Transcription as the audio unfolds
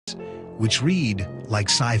which read like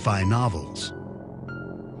sci-fi novels.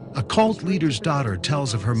 A cult leader's daughter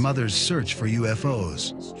tells of her mother's search for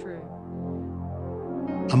UFOs.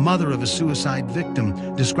 A mother of a suicide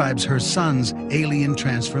victim describes her son's alien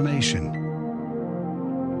transformation.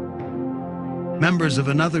 Members of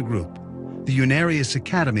another group, the Unarius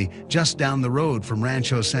Academy, just down the road from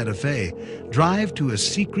Rancho Santa Fe, drive to a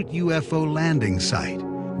secret UFO landing site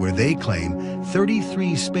where they claim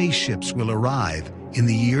 33 spaceships will arrive in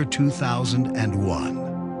the year 2001.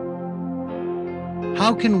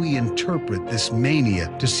 How can we interpret this mania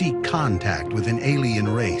to seek contact with an alien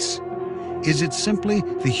race? Is it simply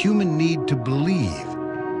the human need to believe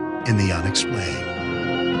in the unexplained?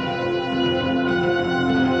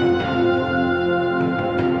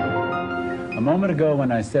 A moment ago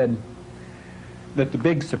when I said that the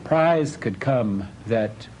big surprise could come,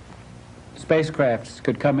 that spacecrafts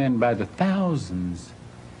could come in by the thousands,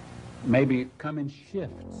 maybe come in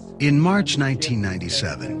shifts. In March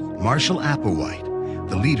 1997, Marshall Applewhite,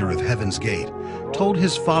 the leader of Heaven's Gate, told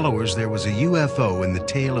his followers there was a UFO in the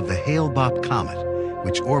tail of the Hale-Bopp comet,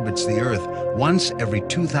 which orbits the Earth once every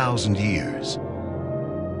 2,000 years.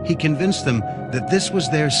 He convinced them that this was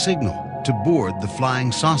their signal to board the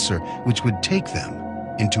flying saucer which would take them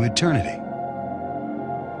into eternity.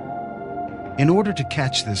 In order to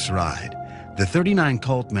catch this ride, the 39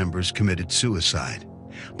 cult members committed suicide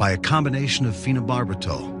by a combination of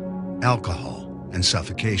phenobarbital, alcohol, and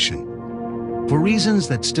suffocation. For reasons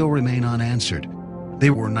that still remain unanswered,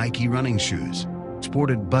 they wore Nike running shoes,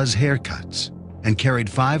 sported Buzz haircuts, and carried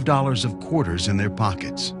 $5 of quarters in their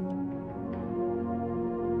pockets.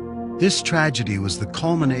 This tragedy was the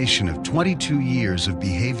culmination of 22 years of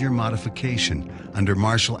behavior modification under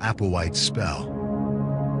Marshall Applewhite's spell.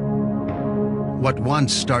 What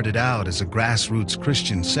once started out as a grassroots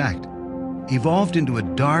Christian sect evolved into a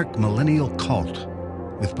dark millennial cult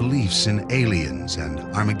with beliefs in aliens and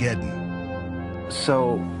Armageddon.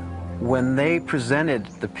 So when they presented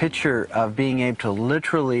the picture of being able to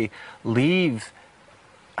literally leave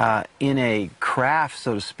in a craft,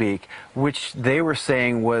 so to speak, which they were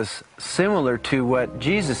saying was similar to what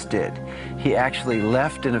Jesus did. He actually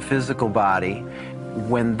left in a physical body.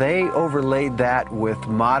 When they overlaid that with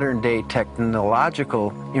modern-day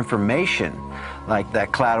technological information, like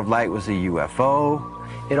that cloud of light was a UFO,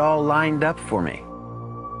 it all lined up for me.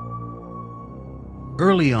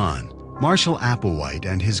 Early on, Marshall Applewhite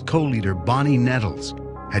and his co-leader Bonnie Nettles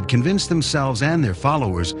had convinced themselves and their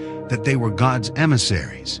followers that they were God's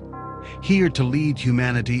emissaries, here to lead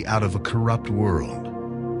humanity out of a corrupt world.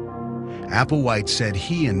 Applewhite said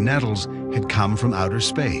he and Nettles had come from outer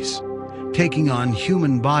space, taking on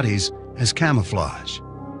human bodies as camouflage.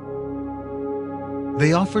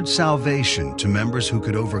 They offered salvation to members who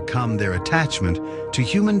could overcome their attachment to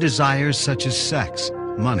human desires such as sex,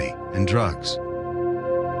 money, and drugs.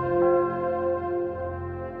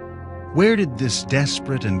 Where did this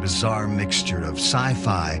desperate and bizarre mixture of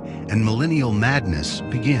sci-fi and millennial madness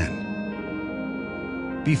begin?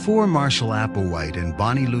 Before Marshall Applewhite and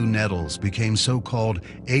Bonnie Lou Nettles became so-called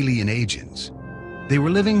alien agents, they were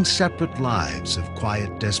living separate lives of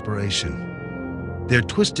quiet desperation. Their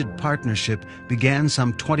twisted partnership began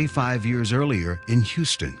some 25 years earlier in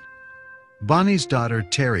Houston. Bonnie's daughter,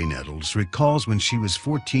 Terry Nettles, recalls when she was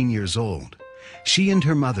 14 years old, she and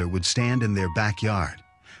her mother would stand in their backyard,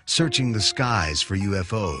 searching the skies for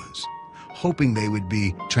UFOs, hoping they would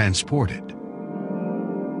be transported.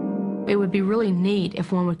 It would be really neat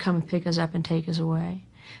if one would come and pick us up and take us away,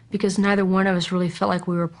 because neither one of us really felt like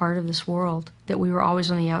we were part of this world, that we were always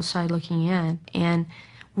on the outside looking in. And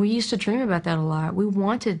we used to dream about that a lot. We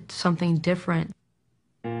wanted something different.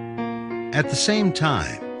 At the same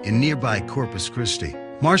time, in nearby Corpus Christi,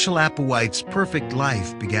 Marshall Applewhite's perfect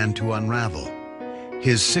life began to unravel.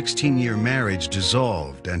 His 16-year marriage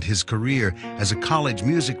dissolved and his career as a college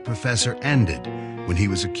music professor ended when he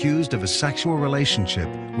was accused of a sexual relationship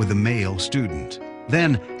with a male student.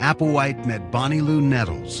 Then Applewhite met Bonnie Lou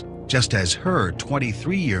Nettles, just as her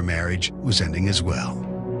 23-year marriage was ending as well.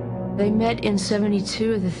 They met in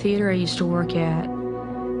 '72 at the theater I used to work at.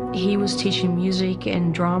 He was teaching music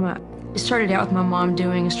and drama. It started out with my mom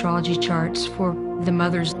doing astrology charts for the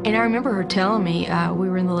mothers. And I remember her telling me, we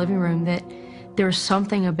were in the living room, that there was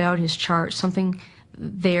something about his chart, something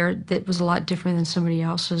there that was a lot different than somebody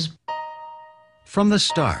else's. From the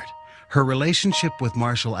start, her relationship with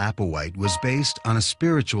Marshall Applewhite was based on a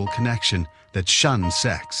spiritual connection that shunned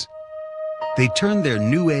sex. They turned their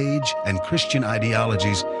New Age and Christian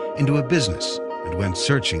ideologies into a business and went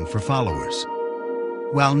searching for followers.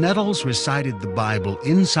 While Nettles recited the Bible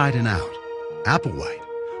inside and out, Applewhite,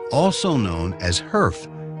 also known as Herf,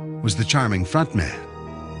 was the charming frontman.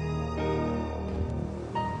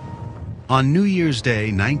 On New Year's Day,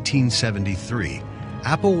 1973,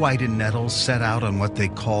 Applewhite and Nettles set out on what they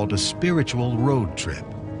called a spiritual road trip.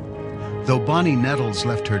 Though Bonnie Nettles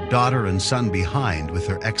left her daughter and son behind with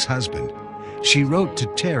her ex-husband, she wrote to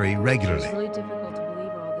Terry regularly. It's really difficult to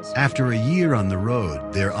believe all this. After a year on the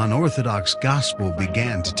road, their unorthodox gospel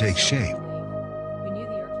began to take shape.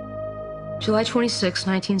 July 26,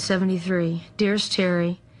 1973. Dearest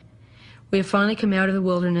Terry, we have finally come out of the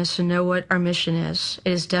wilderness and know what our mission is.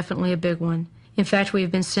 It is definitely a big one. In fact, we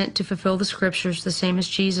have been sent to fulfill the scriptures the same as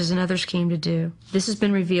Jesus and others came to do. This has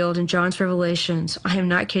been revealed in John's Revelations. I am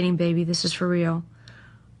not kidding, baby. This is for real.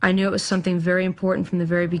 I knew it was something very important from the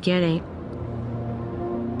very beginning.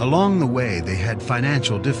 Along the way, they had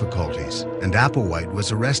financial difficulties, and Applewhite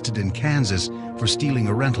was arrested in Kansas for stealing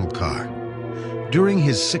a rental car. During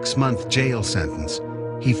his 6-month jail sentence,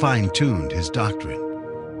 he fine-tuned his doctrine.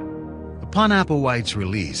 Upon Applewhite's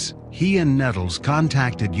release, he and Nettles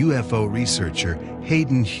contacted UFO researcher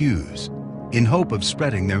Hayden Hughes in hope of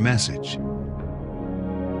spreading their message.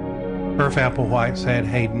 Sheriff Applewhite said,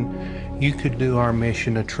 Hayden, you could do our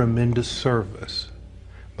mission a tremendous service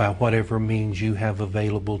by whatever means you have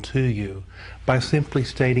available to you, by simply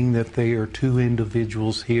stating that there are two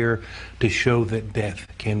individuals here to show that death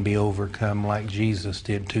can be overcome like Jesus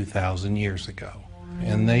did 2,000 years ago.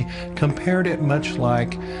 And they compared it much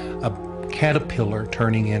like a caterpillar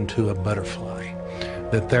turning into a butterfly,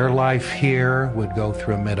 that their life here would go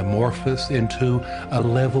through a metamorphosis into a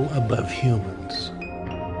level above humans.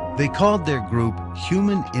 They called their group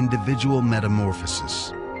Human Individual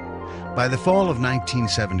Metamorphosis. By the fall of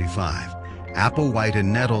 1975, Applewhite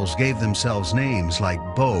and Nettles gave themselves names like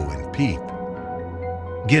Bo and Peep,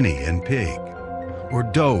 Guinea and Pig, or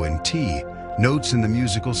Do and T, notes in the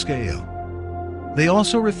musical scale. They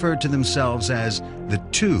also referred to themselves as the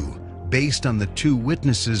Two, based on the two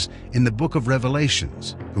witnesses in the book of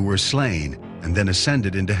Revelations who were slain and then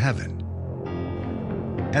ascended into heaven.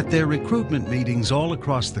 At their recruitment meetings all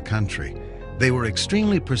across the country, they were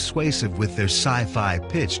extremely persuasive with their sci-fi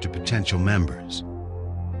pitch to potential members.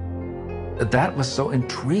 That was so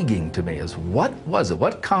intriguing to me, is what was it?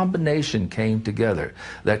 What combination came together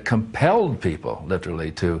that compelled people literally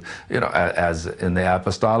to, as in the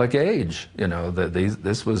apostolic age,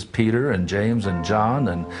 this was Peter and James and John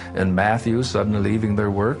and Matthew suddenly leaving their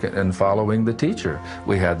work and following the teacher.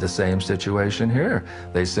 We had the same situation here.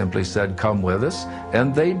 They simply said, come with us,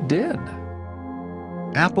 and they did.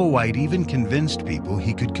 Applewhite even convinced people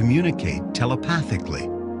he could communicate telepathically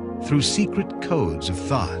through secret codes of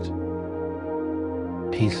thought.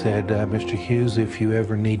 He said, Mr. Hughes, if you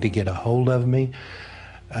ever need to get a hold of me,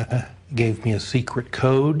 gave me a secret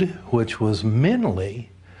code, which was mentally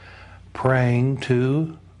praying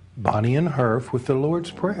to Bonnie and Herf with the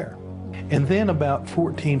Lord's Prayer. And then about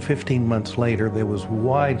 14, 15 months later, there was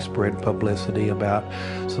widespread publicity about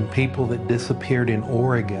some people that disappeared in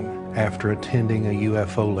Oregon after attending a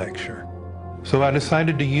UFO lecture. So I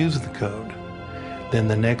decided to use the code. Then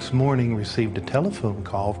the next morning received a telephone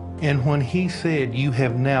call, and when he said, you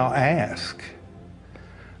have now asked,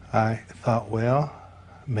 I thought, well,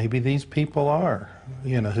 maybe these people are,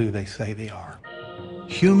 who they say they are.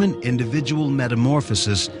 Human Individual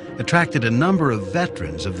Metamorphosis attracted a number of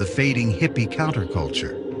veterans of the fading hippie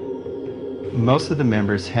counterculture. Most of the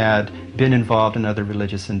members had been involved in other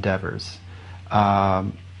religious endeavors.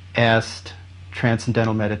 Est,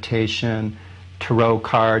 transcendental meditation, tarot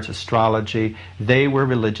cards, astrology. They were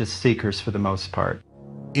religious seekers for the most part.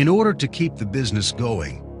 In order to keep the business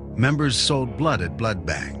going, members sold blood at blood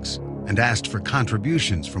banks and asked for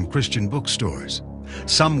contributions from Christian bookstores.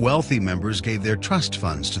 Some wealthy members gave their trust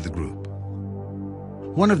funds to the group.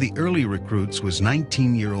 One of the early recruits was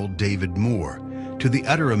 19-year-old David Moore, to the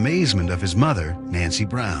utter amazement of his mother, Nancy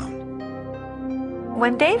Brown.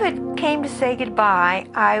 When David came to say goodbye,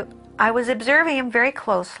 I was observing him very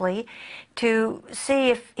closely to see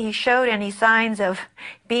if he showed any signs of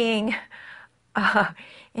being, a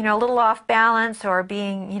little off balance, or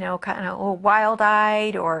being, kind of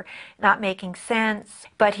wild-eyed or not making sense.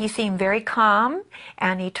 But he seemed very calm,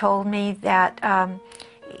 and he told me that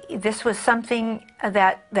this was something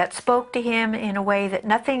that spoke to him in a way that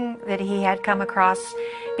nothing that he had come across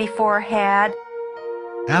before had.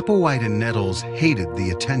 Applewhite and Nettles hated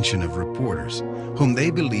the attention of reporters, whom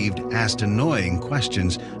they believed asked annoying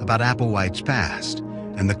questions about Applewhite's past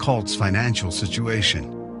and the cult's financial situation.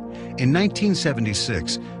 In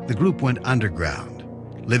 1976, the group went underground,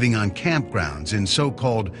 living on campgrounds in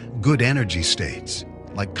so-called good energy states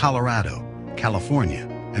like Colorado, California,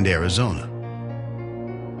 and Arizona.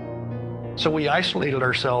 So we isolated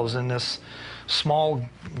ourselves in this small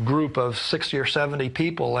group of 60 or 70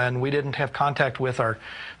 people, and we didn't have contact with our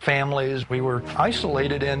families. We were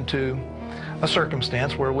isolated into a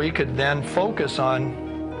circumstance where we could then focus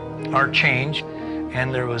on our change,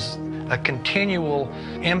 and there was a continual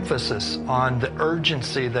emphasis on the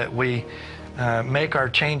urgency that we make our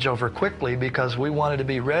changeover quickly, because we wanted to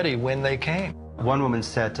be ready when they came. One woman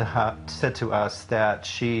said to us that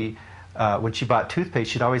she, when she bought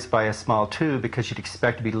toothpaste, she'd always buy a small tube because she'd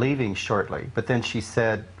expect to be leaving shortly. But then she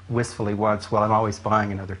said wistfully once, well, I'm always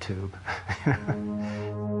buying another tube.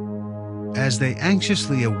 As they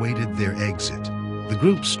anxiously awaited their exit, the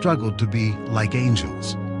group struggled to be like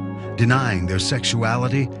angels, denying their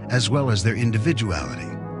sexuality as well as their individuality.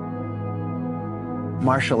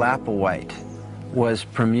 Marshall Applewhite was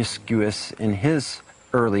promiscuous in his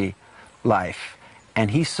early life,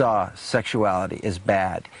 and he saw sexuality as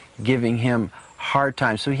bad, giving him hard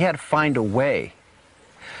time. So he had to find a way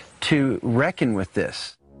to reckon with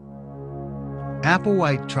this.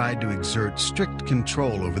 Applewhite tried to exert strict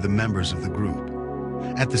control over the members of the group.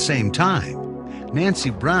 At the same time, Nancy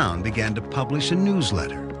Brown began to publish a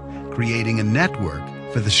newsletter, creating a network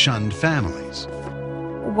for the shunned families.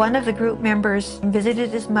 One of the group members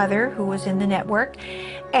visited his mother, who was in the network,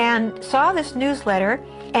 and saw this newsletter,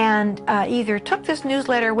 and either took this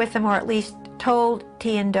newsletter with him or at least told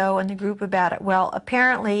T and Doe and the group about it. Well,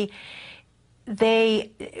 apparently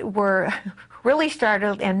they were really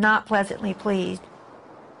startled and not pleasantly pleased.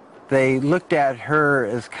 They looked at her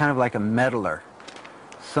as kind of like a meddler,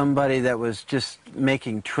 somebody that was just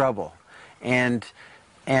making trouble. And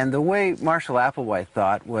the way Marshall Applewhite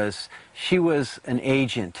thought was she was an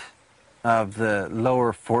agent of the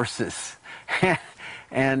lower forces.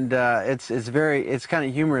 And it's kind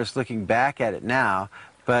of humorous looking back at it now,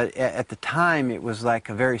 but at the time it was like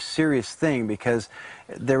a very serious thing, because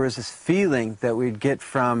there was this feeling that we'd get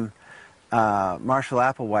from Marshall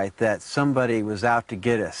Applewhite that somebody was out to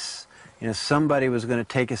get us. You know, somebody was going to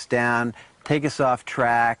take us down, take us off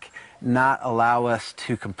track, not allow us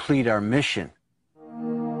to complete our mission.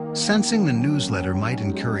 Sensing the newsletter might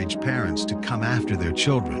encourage parents to come after their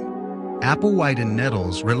children, Applewhite and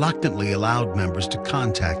Nettles reluctantly allowed members to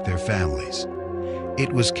contact their families.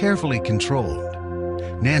 It was carefully controlled.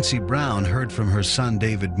 Nancy Brown heard from her son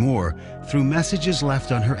David Moore through messages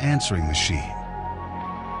left on her answering machine.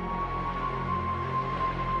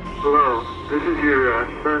 Hello, this is your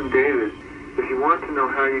son David. If you want to know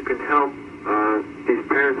how you can help these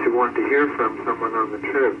parents who want to hear from someone on the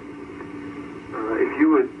trip, if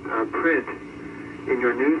you would print in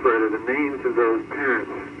your newsletter the names of those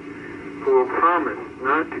parents who will promise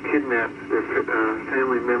not to kidnap their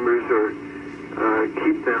family members or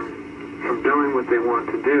keep them from doing what they want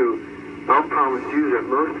to do, I'll promise you that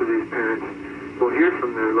most of these parents will hear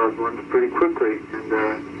from their loved ones pretty quickly. And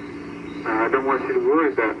I don't want you to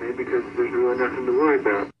worry about me, because there's really nothing to worry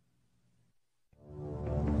about.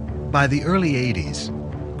 By the early 80s,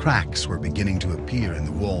 cracks were beginning to appear in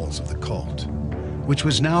the walls of the cult, which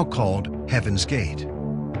was now called Heaven's Gate.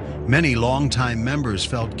 Many longtime members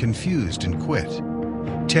felt confused and quit.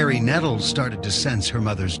 Terry Nettles started to sense her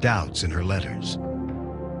mother's doubts in her letters.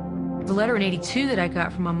 The letter in '82 that I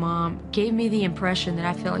got from my mom gave me the impression that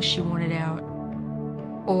I felt like she wanted out,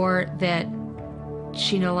 or that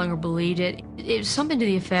she no longer believed it. It was something to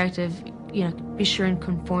the effect of, you know, be sure and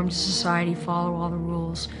conform to society, follow all the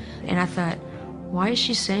rules. And I thought, why is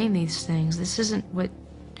she saying these things? This isn't what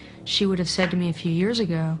she would have said to me a few years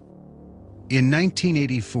ago. In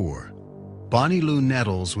 1984, Bonnie Lou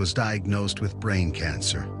Nettles was diagnosed with brain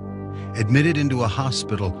cancer. Admitted into a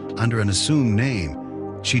hospital under an assumed name,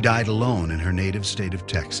 she died alone in her native state of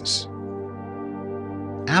Texas.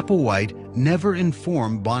 Applewhite never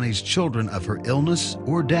informed Bonnie's children of her illness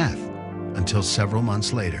or death until several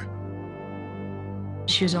months later.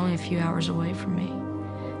 She was only a few hours away from me,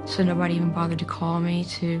 so nobody even bothered to call me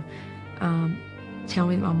to tell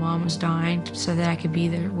me that my mom was dying so that I could be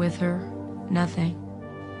there with her. Nothing.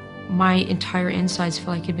 My entire insides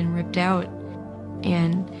felt like it had been ripped out,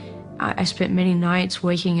 and I spent many nights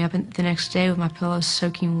waking up the next day with my pillows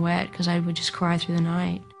soaking wet because I would just cry through the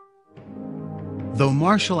night. Though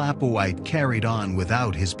Marshall Applewhite carried on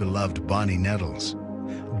without his beloved Bonnie Nettles,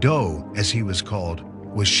 Doe, as he was called,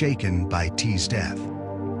 was shaken by T's death.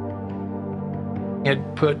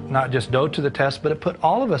 It put not just Doe to the test, but it put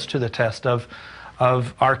all of us to the test of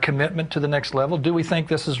our commitment to the next level. Do we think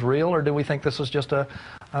this is real, or do we think this is just a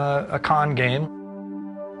con game?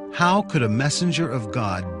 How could a messenger of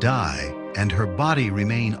God die and her body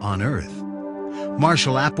remain on Earth?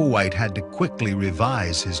 Marshall Applewhite had to quickly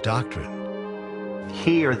revise his doctrine.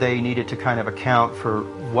 He or they needed to kind of account for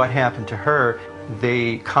what happened to her.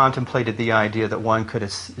 they contemplated the idea that one could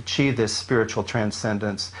achieve this spiritual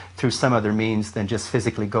transcendence through some other means than just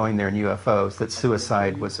physically going there in UFOs, that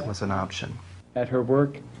suicide was an option. At her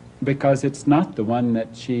work, because it's not the one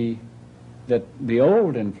that the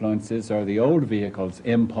old influences or the old vehicles,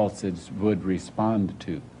 impulses would respond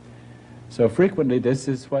to. So frequently this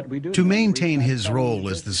is what we do. To maintain his role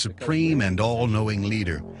as the supreme and all-knowing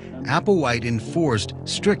leader, Applewhite enforced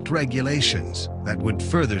strict regulations that would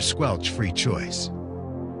further squelch free choice.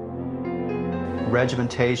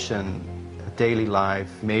 Regimentation, daily life,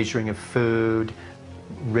 measuring of food,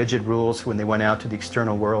 rigid rules when they went out to the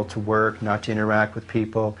external world to work, not to interact with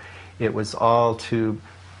people. It was all to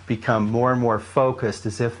become more and more focused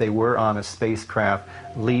as if they were on a spacecraft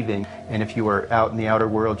leaving, and if you were out in the outer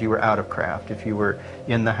world, you were out of craft. If you were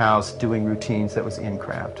in the house doing routines, that was in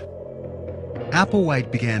craft.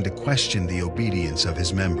 Applewhite began to question the obedience of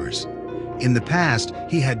his members. In the past,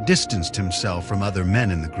 he had distanced himself from other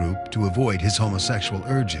men in the group to avoid his homosexual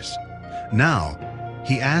urges. Now,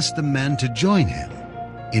 he asked the men to join him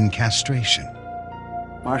in castration.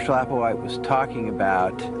 Marshall Applewhite was talking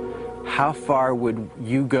about how far would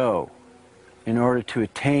you go in order to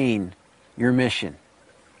attain your mission.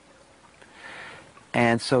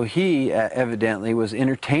 And so he evidently was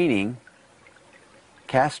entertaining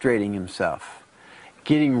castrating himself,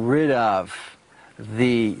 getting rid of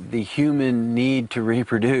the human need to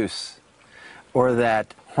reproduce, or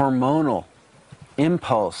that hormonal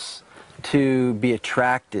impulse to be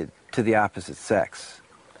attracted to the opposite sex,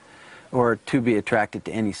 or to be attracted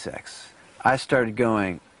to any sex. I started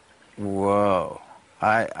going, whoa,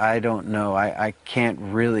 I don't know, I can't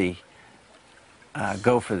really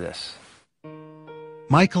go for this.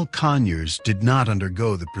 Michael Conyers did not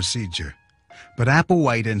undergo the procedure, but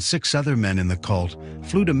Applewhite and 6 other men in the cult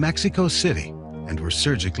flew to Mexico City and were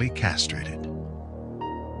surgically castrated.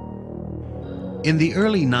 In the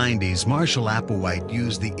early 90s, Marshall Applewhite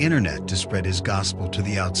used the internet to spread his gospel to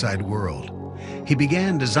the outside world. He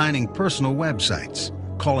began designing personal websites,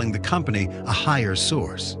 calling the company a higher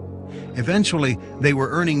source. Eventually, they were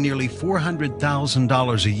earning nearly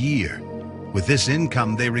 $400,000 a year. With this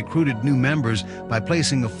income, they recruited new members by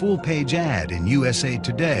placing a full-page ad in USA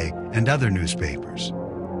Today and other newspapers.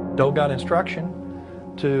 Doe got instruction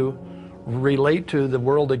to relate to the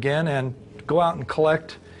world again and go out and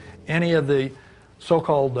collect any of the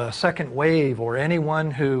so-called second wave, or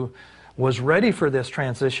anyone who was ready for this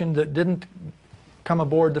transition that didn't come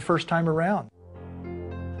aboard the first time around.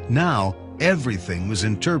 Now, everything was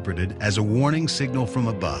interpreted as a warning signal from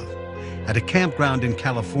above. At a campground in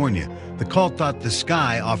California, the cult thought the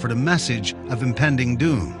sky offered a message of impending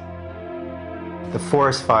doom. The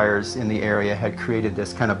forest fires in the area had created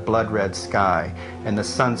this kind of blood red sky, and the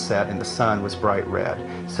sunset in the sun was bright red.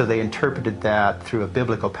 So they interpreted that through a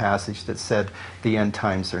biblical passage that said the end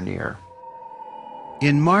times are near.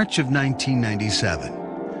 In March of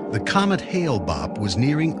 1997, the comet Hale-Bopp was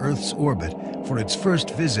nearing Earth's orbit for its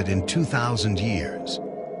first visit in 2,000 years.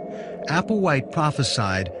 Applewhite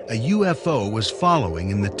prophesied a UFO was following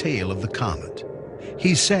in the tail of the comet.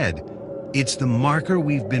 He said, "It's the marker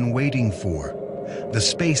we've been waiting for, the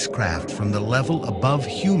spacecraft from the level above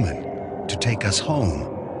human to take us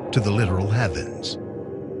home to the literal heavens."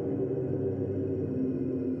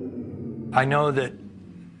 I know that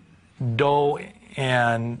Doe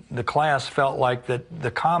and the class felt like that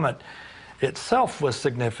the comet itself was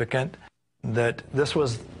significant, that this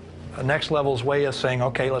was a next level's way of saying,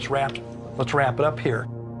 okay, let's wrap it up here.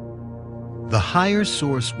 The Higher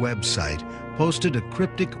Source website posted a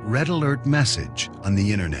cryptic red alert message on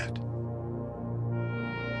the internet.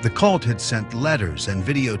 The cult had sent letters and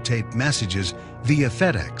videotaped messages via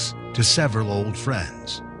FedEx to several old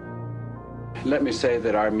friends. Let me say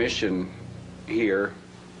that our mission here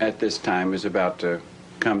at this time is about to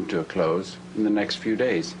come to a close in the next few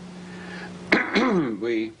days.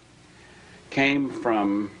 We came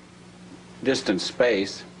from distant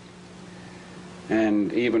space,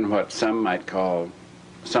 and even what some might call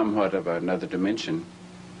somewhat of another dimension,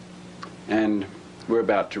 and we're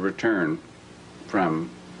about to return from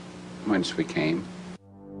whence we came.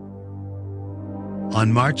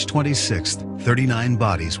 On March 26th, 39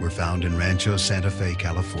 bodies were found in Rancho Santa Fe,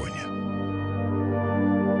 California.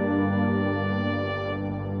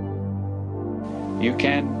 You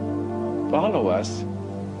can follow us,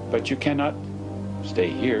 but you cannot stay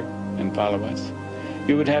here and follow us.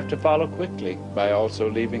 You would have to follow quickly by also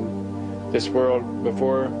leaving this world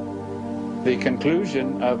before the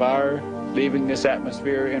conclusion of our leaving this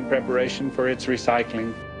atmosphere in preparation for its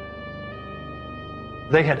recycling.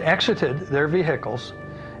 They had exited their vehicles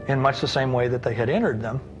in much the same way that they had entered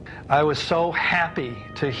them, I was so happy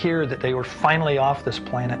to hear that they were finally off this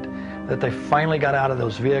planet, that they finally got out of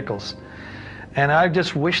those vehicles. And I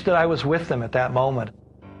just wished that I was with them at that moment.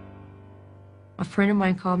 A friend of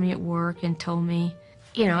mine called me at work and told me,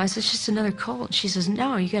 you know, I said, it's just another cult. She says,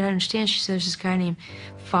 no, you gotta understand. She says, there's this guy named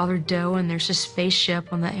Father Doe, and there's a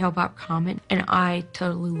spaceship on that Hale-Bopp comet. And I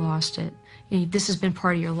totally lost it. You know, this has been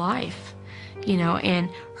part of your life, you know, and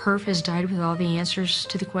Herf has died with all the answers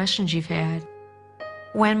to the questions you've had.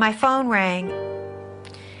 When my phone rang,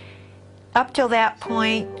 up till that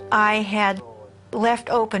point, I had left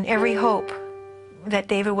open every hope that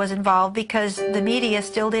David was involved because the media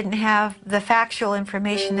still didn't have the factual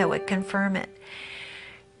information that would confirm it.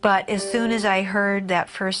 But as soon as I heard that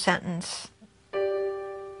first sentence,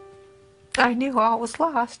 I knew all was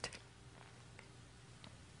lost.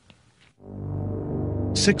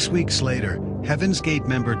 6 weeks later, Heaven's Gate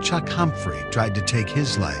member Chuck Humphrey tried to take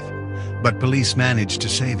his life, but police managed to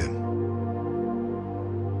save him.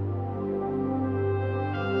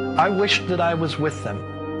 I wished that I was with them.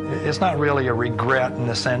 It's not really a regret in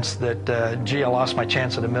the sense that, gee, I lost my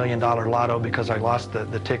chance at $1 million lotto because I lost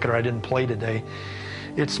the ticket or I didn't play today.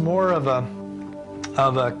 It's more of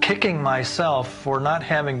a kicking myself for not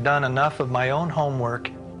having done enough of my own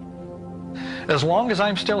homework. As long as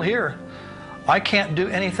I'm still here, I can't do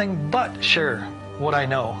anything but share what I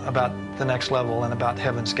know about the next level and about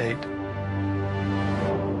Heaven's Gate.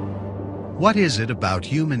 What is it about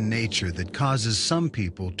human nature that causes some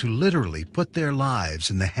people to literally put their lives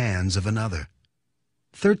in the hands of another?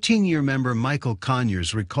 13-year member Michael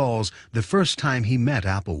Conyers recalls the first time he met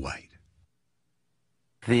Applewhite.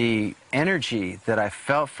 The energy that I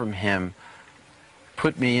felt from him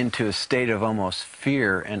put me into a state of almost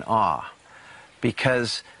fear and awe,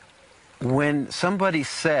 because when somebody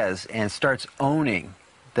says and starts owning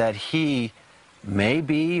that he may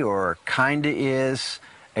be or kinda is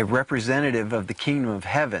a representative of the kingdom of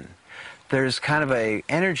heaven, there's kind of an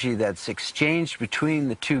energy that's exchanged between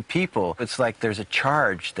the two people. It's like there's a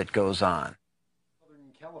charge that goes on.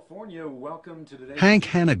 Hank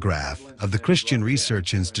Hanegraaff of the Christian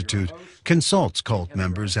Research Institute consults cult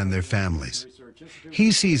members and their families.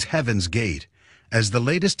 He sees Heaven's Gate as the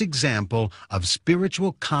latest example of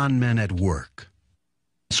spiritual con men at work.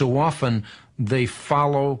 So often they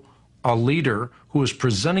follow a leader who is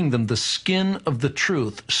presenting them the skin of the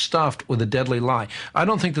truth stuffed with a deadly lie. I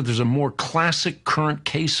don't think that there's a more classic current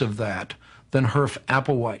case of that than Herf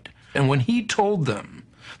Applewhite. And when he told them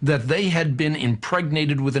that they had been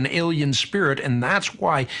impregnated with an alien spirit, and that's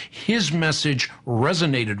why his message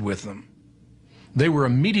resonated with them, they were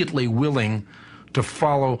immediately willing to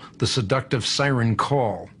follow the seductive siren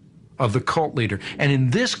call of the cult leader, and in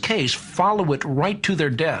this case, follow it right to their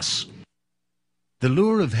deaths. The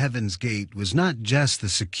lure of Heaven's Gate was not just the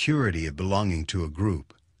security of belonging to a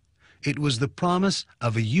group. It was the promise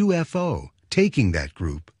of a UFO taking that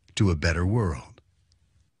group to a better world.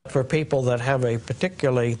 For people that have a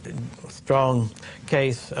particularly strong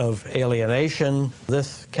case of alienation,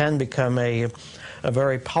 this can become a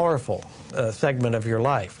very powerful segment of your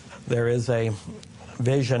life. There is a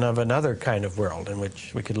vision of another kind of world in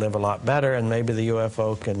which we could live a lot better, and maybe the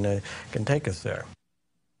UFO can take us there.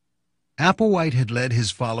 Applewhite had led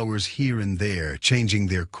his followers here and there, changing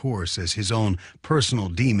their course as his own personal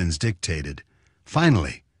demons dictated.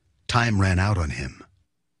 Finally, time ran out on him.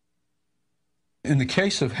 In the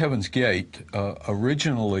case of Heaven's Gate,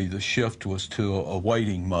 originally the shift was to a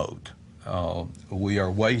waiting mode. We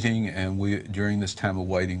are waiting, and during this time of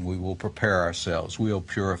waiting, we will prepare ourselves. We'll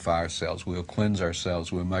purify ourselves. We'll cleanse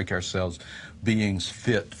ourselves. We'll make ourselves beings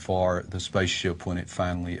fit for the spaceship when it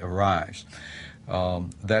finally arrives.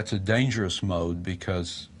 That's a dangerous mode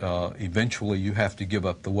because eventually you have to give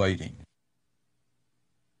up the waiting.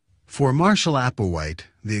 For Marshall Applewhite,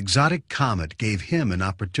 the exotic comet gave him an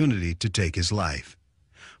opportunity to take his life.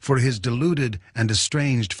 For his deluded and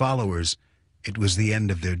estranged followers, it was the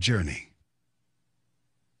end of their journey.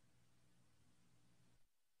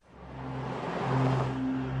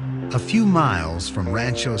 A few miles from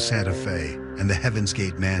Rancho Santa Fe and the Heaven's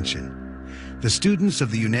Gate Mansion, the students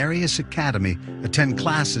of the Unarius Academy attend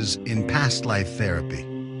classes in past life therapy,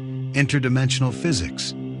 interdimensional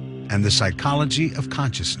physics, and the psychology of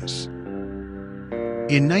consciousness.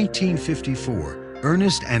 In 1954,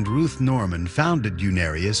 Ernest and Ruth Norman founded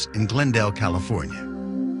Unarius in Glendale, California.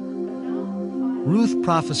 Ruth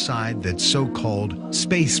prophesied that so-called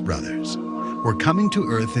Space Brothers were coming to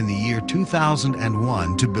Earth in the year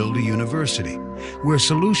 2001 to build a university where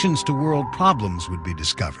solutions to world problems would be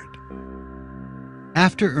discovered.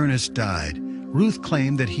 After Ernest died, Ruth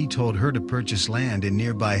claimed that he told her to purchase land in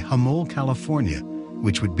nearby Humboldt, California,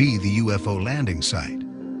 which would be the UFO landing site.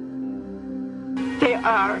 they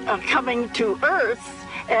are coming to Earth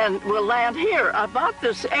and will land here. I bought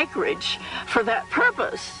this acreage for that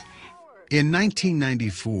purpose. In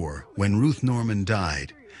 1994, when Ruth Norman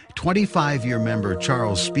died, 25-year member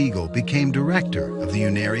Charles Spiegel became director of the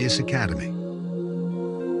Unarius Academy.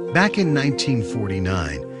 Back in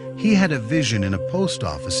 1949, he had a vision in a post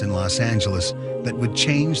office in Los Angeles that would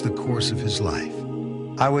change the course of his life.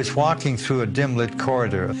 I was walking through a dim-lit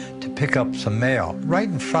corridor to pick up some mail. Right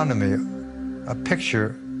in front of me, a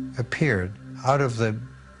picture appeared out of the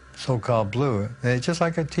so-called blue. Just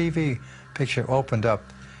like a TV picture opened up,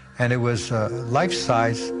 and it was a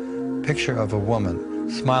life-size picture of a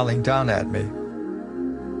woman smiling down at me.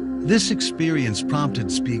 This experience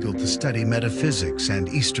prompted Spiegel to study metaphysics and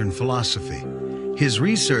Eastern philosophy. His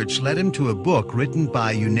research led him to a book written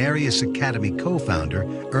by Unarius Academy co-founder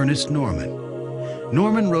Ernest Norman.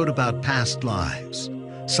 Norman wrote about past lives,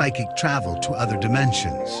 psychic travel to other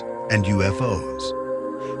dimensions, and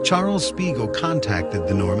UFOs. Charles Spiegel contacted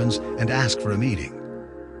the Normans and asked for a meeting.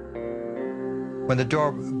 When the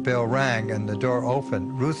doorbell rang and the door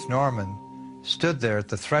opened, Ruth Norman stood there at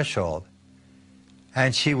the threshold,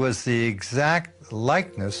 and she was the exact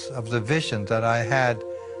likeness of the vision that I had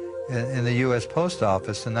in the U.S. Post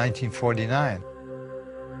Office in 1949.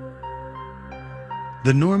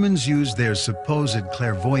 The Normans used their supposed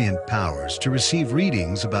clairvoyant powers to receive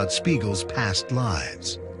readings about Spiegel's past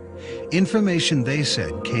lives. Information, they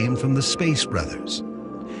said, came from the Space Brothers.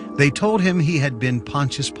 They told him he had been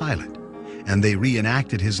Pontius Pilate, and they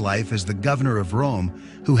reenacted his life as the governor of Rome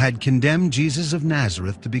who had condemned Jesus of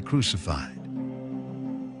Nazareth to be crucified.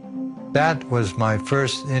 That was my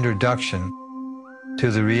first introduction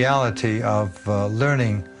to the reality of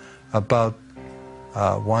learning about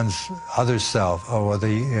one's other self or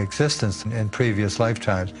the existence in previous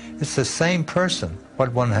lifetimes. It's the same person.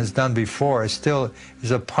 What one has done before is still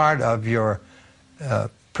a part of your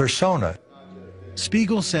persona.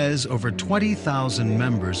 Spiegel says over 20,000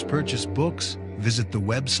 members purchase books, visit the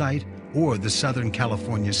website, or the Southern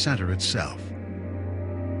California Center itself.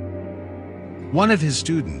 One of his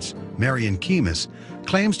students, Marion Kemis,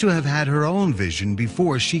 claims to have had her own vision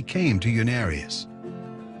before she came to Unarius.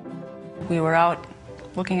 We were out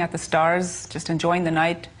looking at the stars, just enjoying the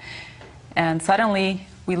night, and suddenly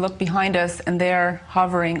we looked behind us, and there,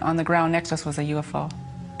 hovering on the ground next to us, was a UFO.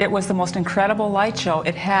 It was the most incredible light show.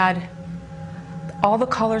 It had all the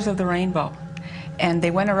colors of the rainbow, and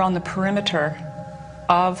they went around the perimeter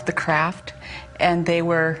of the craft, and they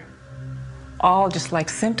were all just like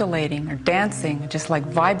scintillating or dancing, just like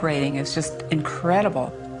vibrating. It's just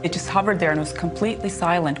incredible. It just hovered there and it was completely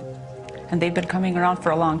silent. And they've been coming around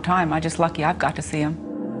for a long time. I'm just lucky I've got to see them.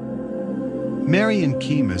 Marion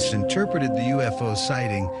Kemis interpreted the UFO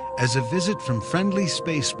sighting as a visit from friendly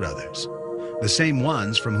Space Brothers, the same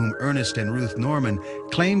ones from whom Ernest and Ruth Norman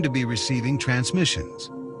claimed to be receiving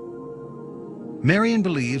transmissions. Marion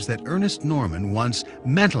believes that Ernest Norman once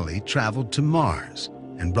mentally traveled to Mars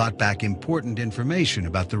and brought back important information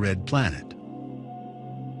about the red planet.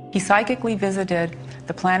 He psychically visited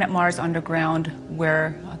the planet Mars underground,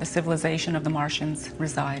 where the civilization of the Martians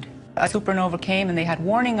reside. A supernova came and they had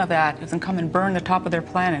warning of that. It was going to come and burn the top of their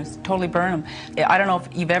planet. It was totally burn them. I don't know if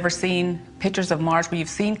you've ever seen pictures of Mars where you've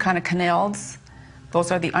seen kind of canals.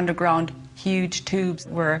 Those are the underground huge tubes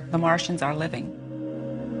where the Martians are living.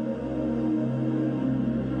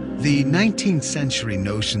 The 19th century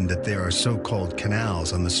notion that there are so-called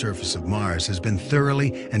canals on the surface of Mars has been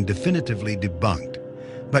thoroughly and definitively debunked.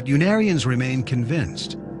 But Unarians remain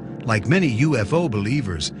convinced. Like many UFO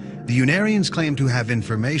believers, the Unarians claim to have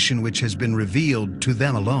information which has been revealed to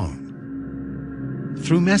them alone.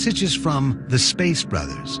 Through messages from the Space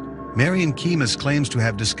Brothers, Marion Kemis claims to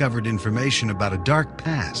have discovered information about a dark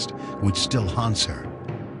past which still haunts her.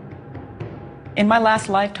 In my last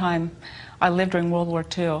lifetime, I lived during World War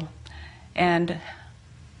II, and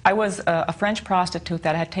I was a French prostitute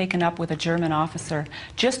that I had taken up with a German officer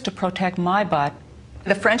just to protect my butt.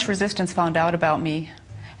 The French resistance found out about me,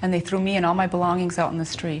 and they threw me and all my belongings out in the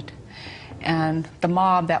street. And the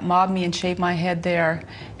mob that mobbed me and shaved my head there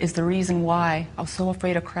is the reason why I was so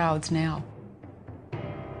afraid of crowds now.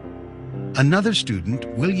 Another student,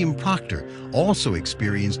 William Proctor, also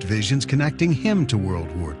experienced visions connecting him to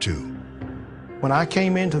World War II. When I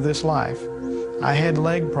came into this life, I had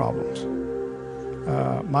leg problems.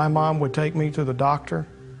 My mom would take me to the doctor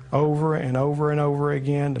over and over and over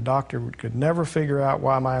again. The doctor could never figure out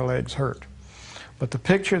why my legs hurt. But the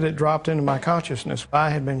picture that dropped into my consciousness, I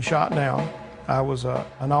had been shot down. I was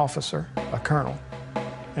an officer, a colonel,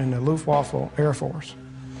 in the Luftwaffe Air Force.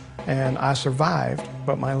 And I survived,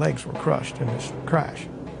 but my legs were crushed in this crash.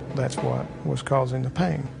 That's what was causing the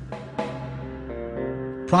pain.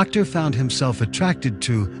 Proctor found himself attracted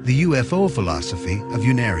to the UFO philosophy of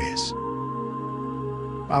Unarius.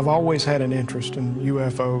 I've always had an interest in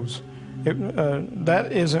UFOs.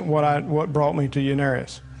 That isn't what brought me to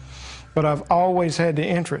Unarius. But I've always had the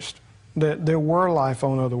interest that there were life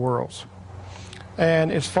on other worlds. And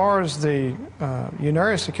as far as the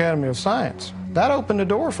Unarius Academy of Science, that opened the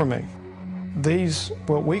door for me. These,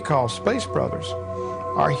 what we call space brothers,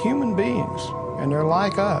 are human beings, and they're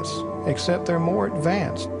like us, except they're more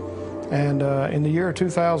advanced. And in the year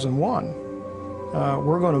 2001,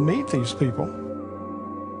 we're going to meet these people.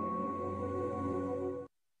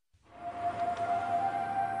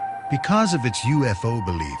 Because of its UFO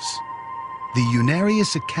beliefs, the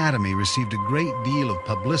Unarius Academy received a great deal of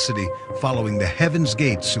publicity following the Heaven's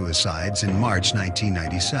Gate suicides in March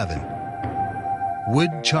 1997.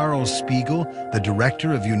 Would Charles Spiegel, the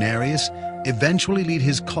director of Unarius, eventually lead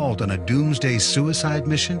his cult on a doomsday suicide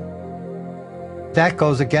mission? That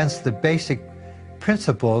goes against the basic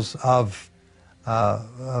principles of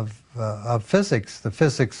physics, the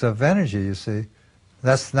physics of energy, you see.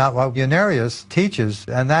 That's not what Unarius teaches,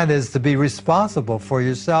 and that is to be responsible for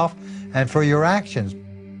yourself and for your actions.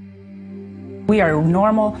 We are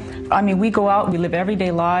normal. I mean, we go out, we live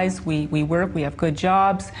everyday lives, we work, we have good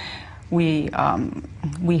jobs, we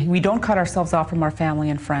don't cut ourselves off from our family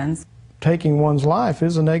and friends. Taking one's life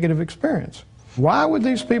is a negative experience. Why would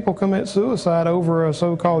these people commit suicide over a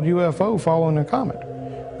so-called UFO following a comet?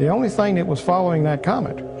 The only thing that was following that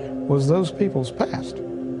comet was those people's past,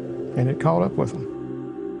 and it caught up with them.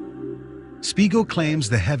 Spiegel claims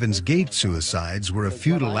the Heaven's Gate suicides were a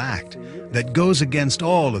futile act that goes against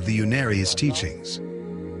all of the Unarius teachings.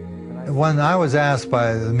 When I was asked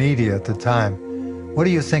by the media at the time, what do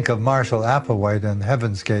you think of Marshall Applewhite and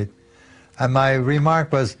Heaven's Gate? And my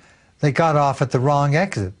remark was, they got off at the wrong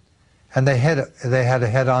exit, and they had a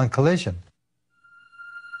head-on collision.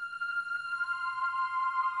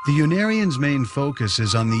 The Unarians' main focus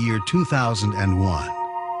is on the year 2001.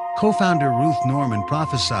 Co-founder Ruth Norman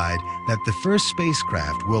prophesied that the first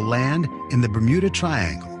spacecraft will land in the Bermuda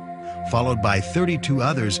Triangle, followed by 32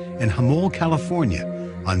 others in Hamol, California,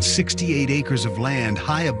 on 68 acres of land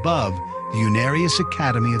high above the Unarius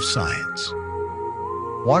Academy of Science.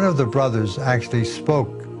 One of the brothers actually spoke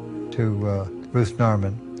to Ruth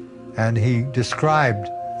Norman, and he described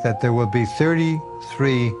that there would be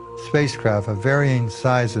 33 spacecraft of varying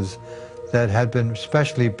sizes that had been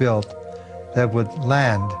specially built that would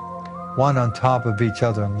land one on top of each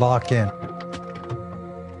other and lock in.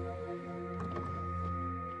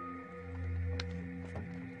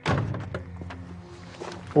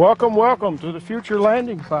 Welcome, welcome to the future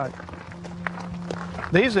landing site.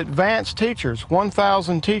 These advanced teachers,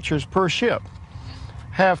 1,000 teachers per ship,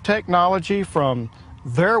 have technology from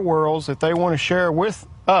their worlds that they want to share with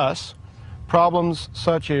us, problems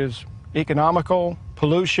such as economical,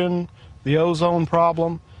 pollution, the ozone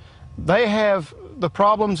problem. They have the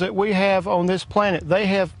problems that we have on this planet. They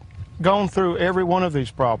have gone through every one of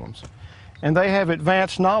these problems, and they have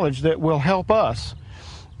advanced knowledge that will help us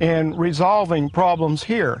in resolving problems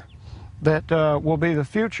here that will be the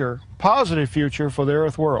future, positive future for the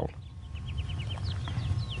Earth world.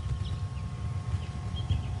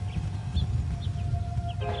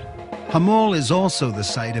 Hamol is also the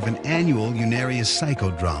site of an annual Unarius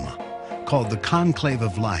psychodrama called the Conclave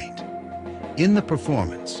of Light. In the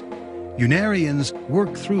performance, Unarians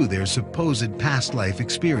work through their supposed past life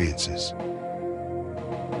experiences.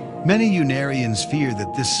 Many Unarians fear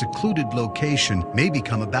that this secluded location may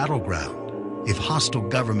become a battleground if hostile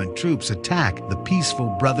government troops attack the peaceful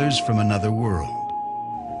brothers from another world.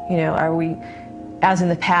 You know, are we, as in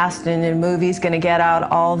the past and in movies, going to get out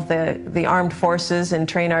all the armed forces and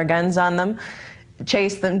train our guns on them,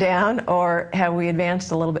 chase them down, or have we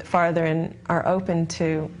advanced a little bit farther and are open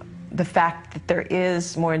to the fact that there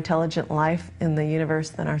is more intelligent life in the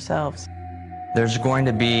universe than ourselves? There's going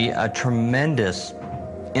to be a tremendous,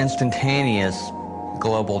 instantaneous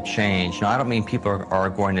global change. Now, I don't mean people are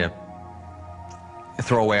going to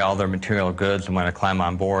throw away all their material goods and want to climb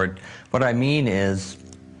on board. What I mean is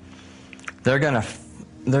they're going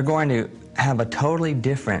to have a totally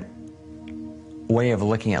different way of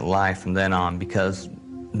looking at life from then on, because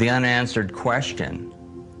the unanswered question,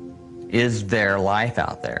 is there life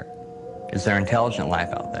out there? Is there intelligent life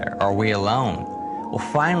out there? Are we alone? Will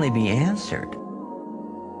finally be answered.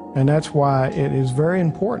 And that's why it is very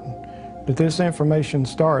important that this information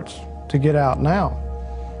starts to get out now,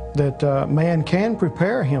 that man can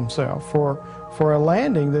prepare himself for a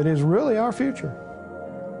landing that is really our future.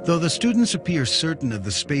 Though the students appear certain of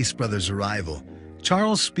the Space Brothers' arrival,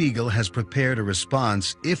 Charles Spiegel has prepared a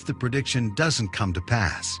response if the prediction doesn't come to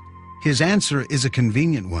pass. His answer is a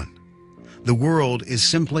convenient one. The world is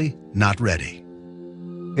simply not ready.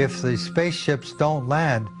 If the spaceships don't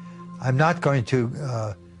land, I'm not going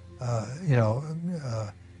to,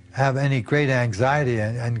 have any great anxiety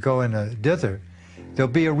and go in a dither.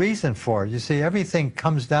 There'll be a reason for it. You see, everything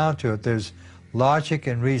comes down to it. There's logic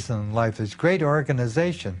and reason in life. There's great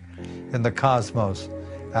organization in the cosmos.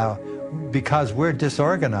 Because we're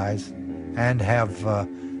disorganized and have,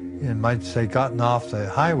 you might say, gotten off the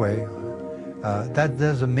highway, that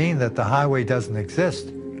doesn't mean that the highway doesn't exist.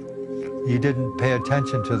 You didn't pay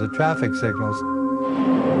attention to the traffic signals.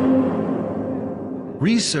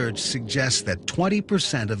 Research suggests that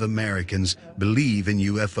 20% of Americans believe in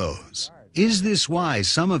UFOs. Is this why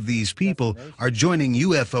some of these people are joining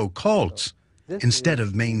UFO cults instead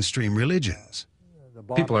of mainstream religions?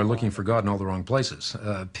 People are looking for God in all the wrong places.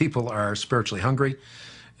 People are spiritually hungry,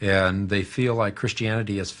 and they feel like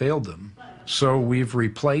Christianity has failed them. So we've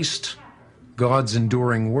replaced God's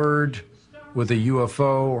enduring word with a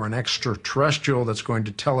UFO or an extraterrestrial that's going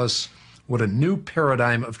to tell us what a new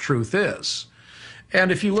paradigm of truth is. And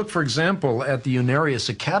if you look, for example, at the Unarius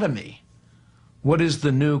Academy, what is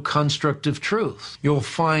the new construct of truth? You'll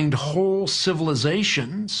find whole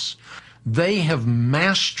civilizations, they have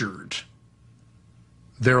mastered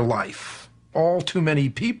their life. All too many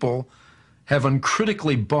people have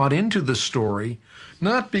uncritically bought into the story,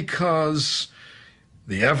 not because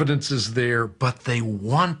the evidence is there, but they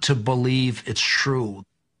want to believe it's true.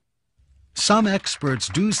 Some experts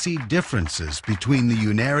do see differences between the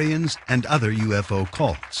Unarians and other UFO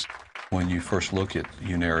cults. When you first look at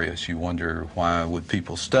Unarius, you wonder why would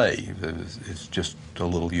people stay? It's just a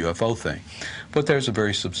little UFO thing. But there's a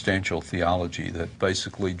very substantial theology that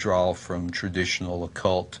basically draw from traditional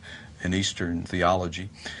occult and Eastern theology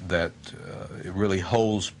that it really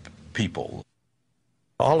holds people.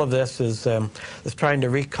 All of this is trying to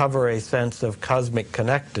recover a sense of cosmic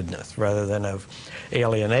connectedness rather than of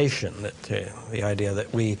alienation, that the idea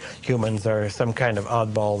that we humans are some kind of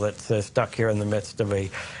oddball that's stuck here in the midst of a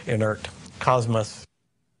inert cosmos.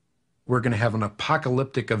 We're going to have an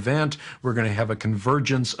apocalyptic event. We're going to have a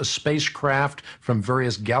convergence of spacecraft from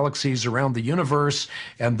various galaxies around the universe,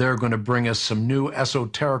 and they're going to bring us some new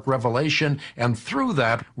esoteric revelation. And through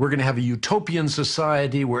that, we're going to have a utopian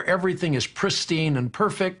society where everything is pristine and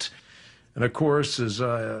perfect. And of course, as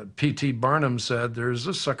P.T. Barnum said, there's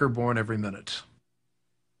a sucker born every minute.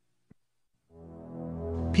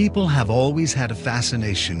 People have always had a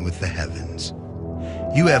fascination with the heavens.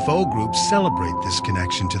 UFO groups celebrate this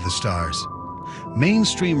connection to the stars.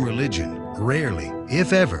 Mainstream religion rarely,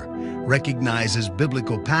 if ever, recognizes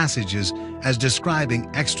biblical passages as describing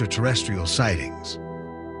extraterrestrial sightings.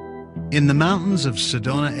 In the mountains of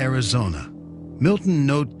Sedona, Arizona, Milton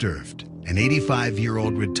Notdurft, an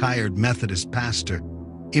 85-year-old retired Methodist pastor,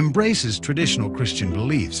 embraces traditional Christian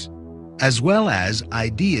beliefs, as well as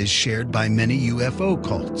ideas shared by many UFO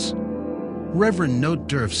cults. Reverend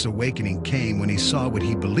Notdurft's awakening came when he saw what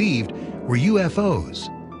he believed were UFOs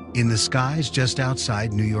in the skies just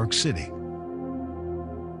outside New York City.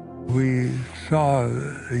 We saw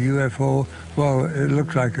a UFO, well, it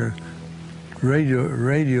looked like a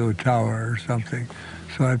radio tower or something,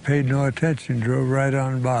 so I paid no attention, drove right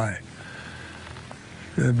on by.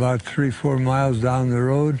 About 3-4 miles down the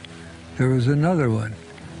road, there was another one.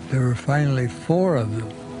 There were finally 4 of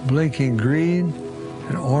them, blinking green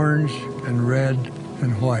and orange and red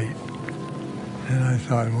and white. And I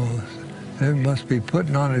thought, well, they must be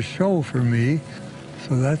putting on a show for me.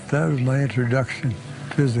 So that was my introduction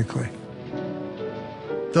physically.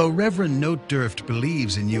 Though Reverend Notdurft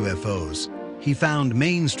believes in UFOs, he found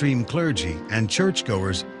mainstream clergy and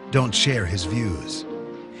churchgoers don't share his views.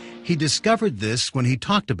 He discovered this when he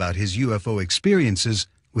talked about his UFO experiences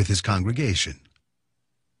with his congregation.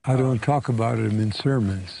 I don't talk about them in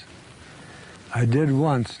sermons. I did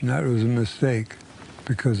once, and that was a mistake,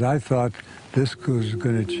 because I thought this was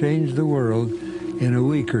going to change the world in a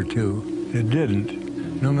week or two. It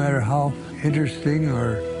didn't. No matter how interesting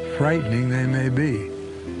or frightening they may be,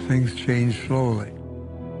 things change slowly.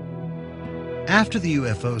 After the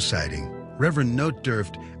UFO sighting, Reverend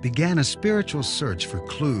Notdurft began a spiritual search for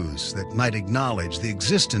clues that might acknowledge the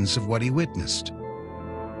existence of what he witnessed.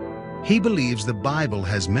 He believes the Bible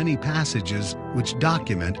has many passages which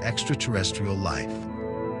document extraterrestrial life.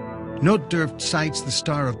 Notdurft cites the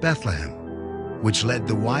Star of Bethlehem, which led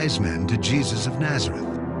the wise men to Jesus of Nazareth.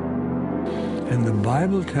 And the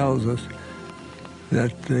Bible tells us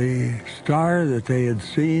that the star that they had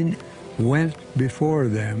seen went before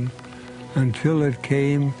them until it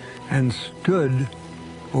came and stood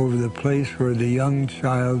over the place where the young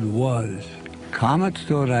child was. Comets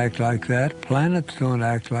don't act like that. Planets don't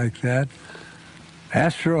act like that.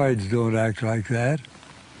 Asteroids don't act like that.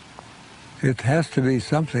 It has to be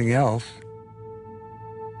something else.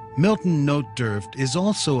 Milton Notdurft is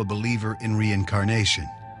also a believer in reincarnation.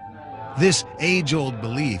 This age-old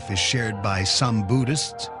belief is shared by some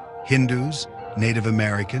Buddhists, Hindus, Native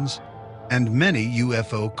Americans, and many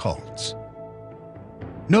UFO cults.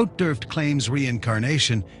 Notdurft claims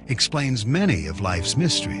reincarnation explains many of life's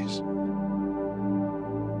mysteries.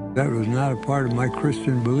 That was not a part of my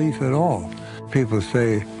Christian belief at all. People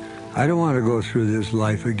say, I don't want to go through this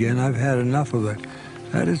life again. I've had enough of it.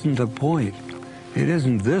 That isn't the point. It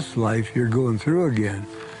isn't this life you're going through again.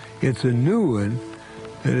 It's a new one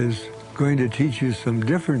that is going to teach you some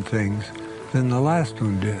different things than the last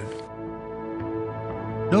one did.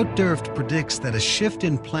 Notdurft predicts that a shift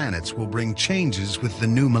in planets will bring changes with the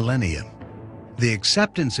new millennium. The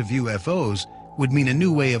acceptance of UFOs would mean a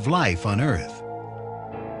new way of life on Earth.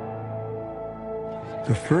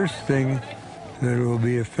 The first thing that will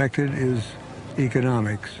be affected is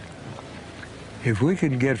economics. If we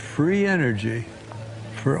can get free energy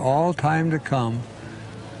for all time to come,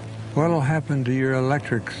 what will happen to your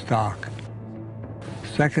electric stock?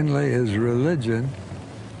 Secondly is religion.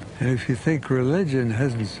 And if you think religion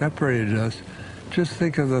hasn't separated us, just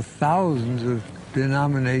think of the thousands of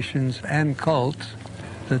denominations and cults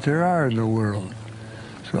that there are in the world.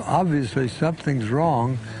 So obviously something's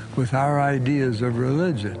wrong with our ideas of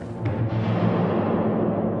religion.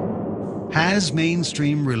 Has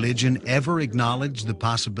mainstream religion ever acknowledged the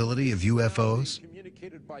possibility of UFOs?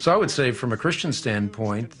 So I would say from a Christian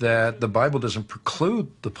standpoint that the Bible doesn't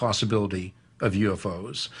preclude the possibility of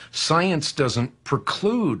UFOs. Science doesn't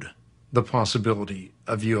preclude the possibility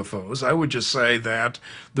of UFOs. I would just say that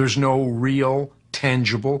there's no real,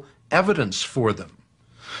 tangible evidence for them.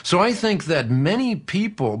 So I think that many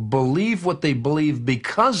people believe what they believe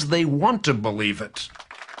because they want to believe it.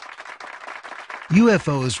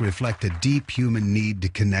 UFOs reflect a deep human need to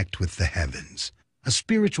connect with the heavens, a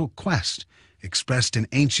spiritual quest expressed in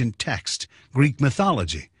ancient text, Greek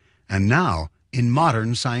mythology, and now in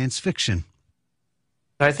modern science fiction.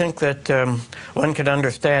 I think that one can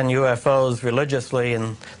understand UFOs religiously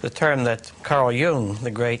in the term that Carl Jung,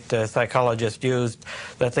 the great psychologist, used,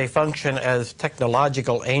 that they function as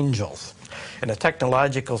technological angels in a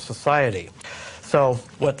technological society. So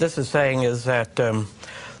what this is saying is that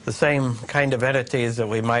the same kind of entities that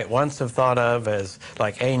we might once have thought of as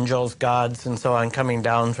like angels, gods, and so on, coming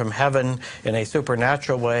down from heaven in a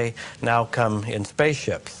supernatural way, now come in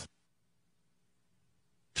spaceships.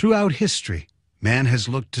 Throughout history, man has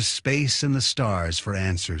looked to space and the stars for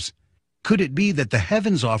answers. Could it be that the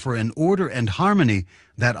heavens offer an order and harmony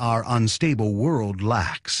that our unstable world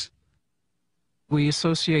lacks? We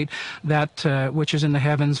associate that which is in the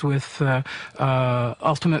heavens with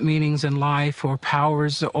ultimate meanings in life or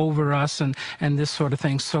powers over us and this sort of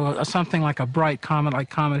thing. So something like a bright comet, like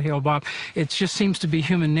Comet Hale-Bopp, it just seems to be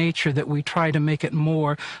human nature that we try to make it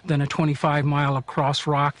more than a 25-mile across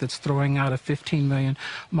rock that's throwing out a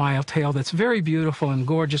 15-million-mile tail that's very beautiful and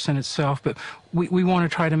gorgeous in itself, but we want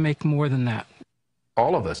to try to make more than that.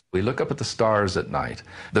 All of us, we look up at the stars at night.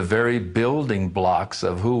 The very building blocks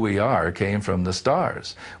of who we are came from the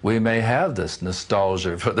stars. We may have this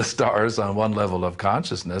nostalgia for the stars on one level of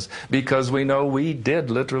consciousness because we know we did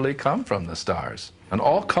literally come from the stars. And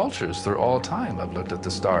all cultures through all time have looked at the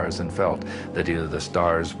stars and felt that either the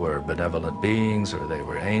stars were benevolent beings or they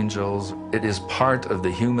were angels. It is part of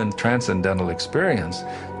the human transcendental experience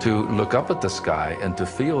to look up at the sky and to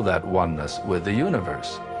feel that oneness with the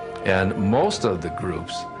universe. And most of the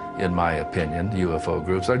groups, in my opinion, UFO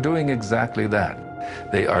groups, are doing exactly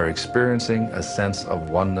that. They are experiencing a sense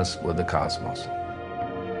of oneness with the cosmos.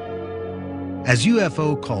 As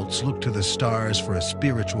UFO cults look to the stars for a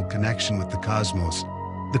spiritual connection with the cosmos,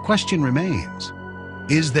 the question remains,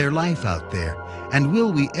 is there life out there, and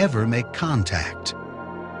will we ever make contact?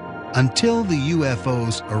 Until the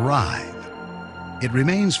UFOs arrive, it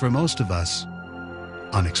remains for most of us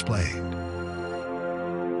unexplained.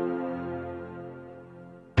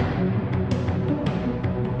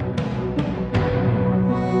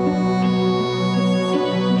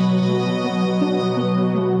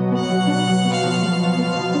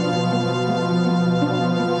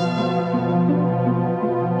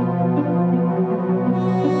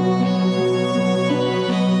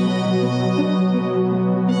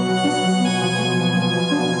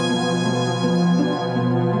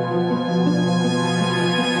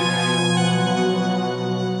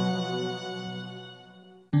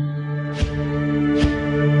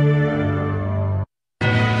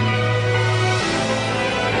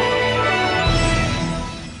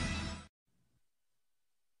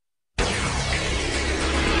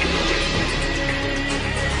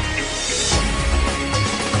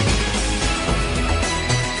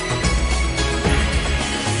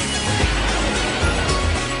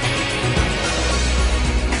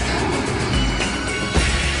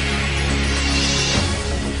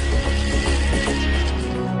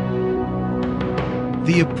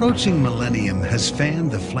 The approaching millennium has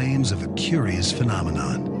fanned the flames of a curious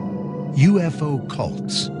phenomenon: UFO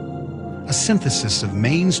cults, a synthesis of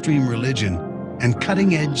mainstream religion and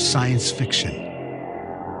cutting-edge science fiction.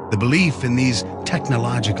 The belief in these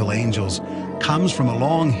technological angels comes from a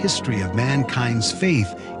long history of mankind's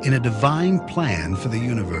faith in a divine plan for the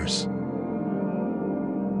universe.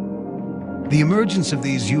 The emergence of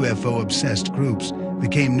these UFO-obsessed groups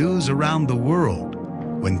became news around the world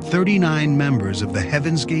when 39 members of the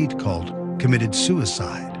Heaven's Gate cult committed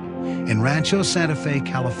suicide in Rancho Santa Fe,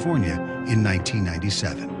 California in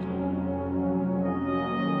 1997.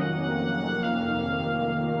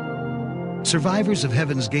 Survivors of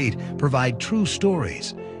Heaven's Gate provide true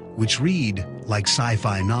stories, which read like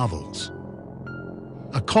sci-fi novels.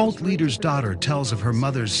 A cult leader's daughter tells of her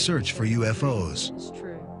mother's search for UFOs.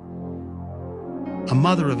 A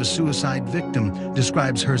mother of a suicide victim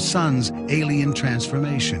describes her son's alien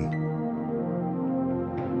transformation.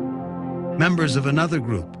 Members of another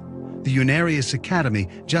group, the Unarius Academy,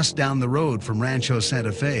 just down the road from Rancho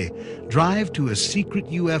Santa Fe, drive to a secret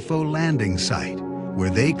UFO landing site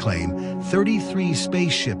where they claim 33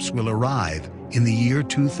 spaceships will arrive in the year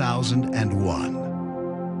 2001.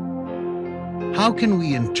 How can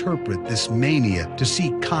we interpret this mania to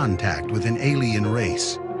seek contact with an alien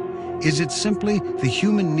race? Is it simply the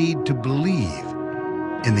human need to believe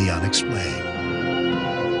in the unexplained?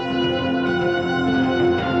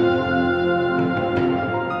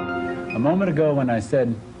 A moment ago when I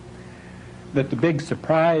said that the big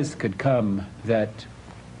surprise could come, that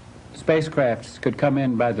spacecrafts could come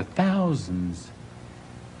in by the thousands,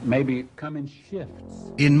 maybe come in shifts.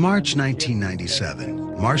 In March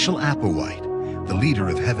 1997, Marshall Applewhite, the leader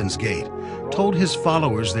of Heaven's Gate, told his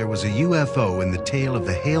followers there was a UFO in the tail of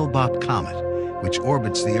the Hale-Bopp comet, which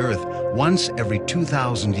orbits the Earth once every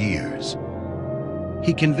 2,000 years.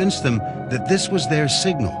 He convinced them that this was their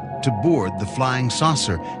signal to board the flying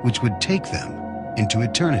saucer, which would take them into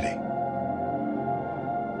eternity.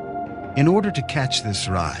 In order to catch this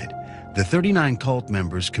ride, the 39 cult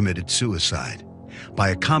members committed suicide by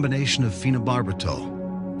a combination of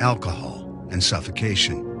phenobarbital, alcohol, and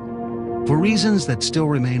suffocation. For reasons that still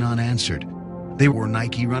remain unanswered, they wore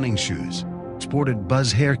Nike running shoes, sported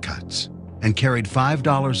buzz haircuts, and carried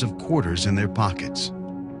 $5 of quarters in their pockets.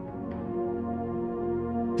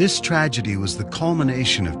 This tragedy was the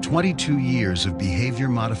culmination of 22 years of behavior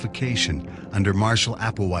modification under Marshall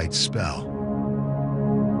Applewhite's spell.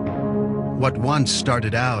 What once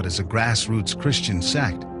started out as a grassroots Christian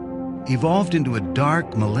sect evolved into a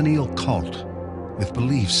dark millennial cult with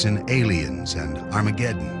beliefs in aliens and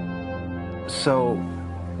Armageddon. So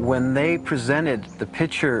when they presented the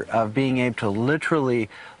picture of being able to literally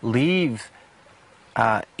leave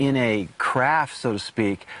in a craft, so to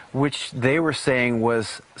speak, which they were saying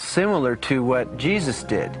was similar to what Jesus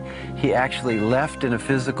did. He actually left in a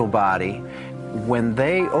physical body. When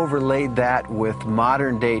they overlaid that with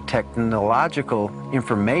modern-day technological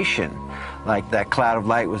information, like that cloud of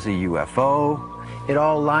light was a UFO, it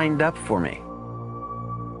all lined up for me.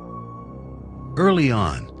 Early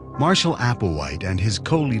on, Marshall Applewhite and his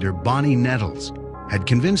co-leader Bonnie Nettles had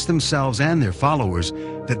convinced themselves and their followers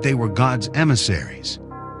that they were God's emissaries,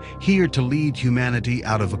 here to lead humanity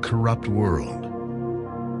out of a corrupt world.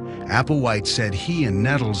 Applewhite said he and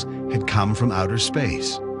Nettles had come from outer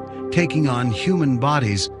space, taking on human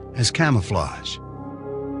bodies as camouflage.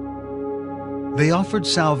 They offered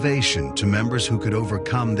salvation to members who could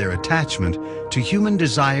overcome their attachment to human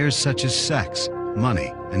desires such as sex,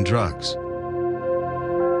 money, and drugs.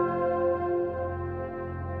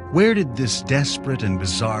 Where did this desperate and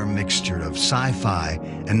bizarre mixture of sci-fi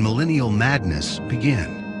and millennial madness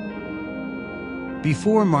begin?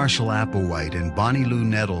 Before Marshall Applewhite and Bonnie Lou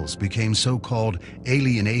Nettles became so-called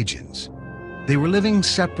alien agents, they were living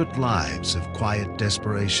separate lives of quiet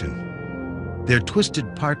desperation. Their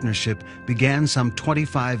twisted partnership began some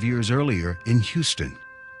 25 years earlier in Houston.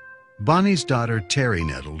 Bonnie's daughter, Terry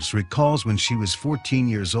Nettles, recalls when she was 14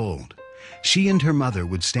 years old, she and her mother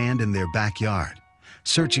would stand in their backyard,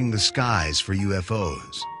 searching the skies for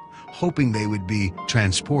UFOs, hoping they would be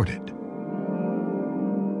transported.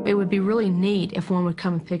 It would be really neat if one would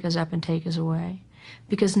come and pick us up and take us away,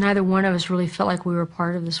 because neither one of us really felt like we were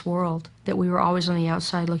part of this world, that we were always on the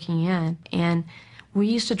outside looking in. And we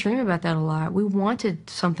used to dream about that a lot. We wanted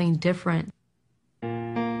something different.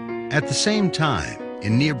 At the same time,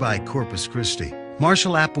 in nearby Corpus Christi,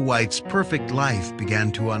 Marshall Applewhite's perfect life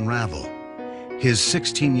began to unravel. His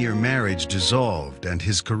 16-year marriage dissolved and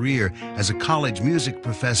his career as a college music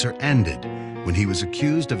professor ended when he was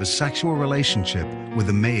accused of a sexual relationship with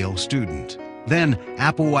a male student. Then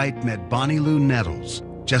Applewhite met Bonnie Lou Nettles,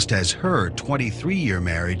 just as her 23-year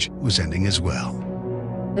marriage was ending as well.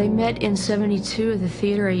 They met in '72 at the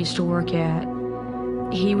theater I used to work at.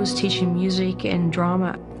 He was teaching music and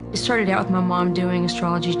drama. It started out with my mom doing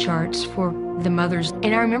astrology charts for the mothers.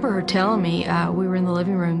 And I remember her telling me, we were in the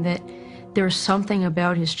living room, that there was something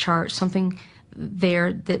about his chart, something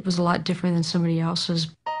there that was a lot different than somebody else's.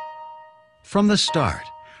 From the start,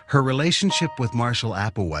 her relationship with Marshall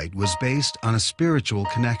Applewhite was based on a spiritual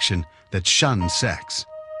connection that shunned sex.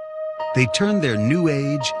 They turned their New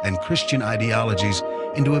Age and Christian ideologies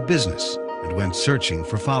into a business and went searching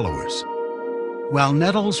for followers. While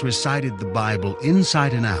Nettles recited the Bible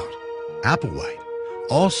inside and out, Applewhite,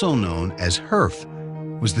 also known as Herf,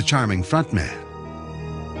 was the charming frontman.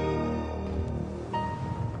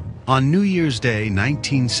 On New Year's Day,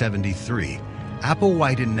 1973,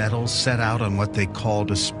 Applewhite and Nettles set out on what they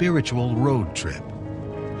called a spiritual road trip.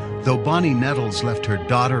 Though Bonnie Nettles left her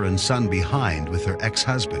daughter and son behind with her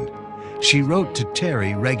ex-husband, she wrote to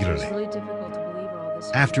Terry regularly.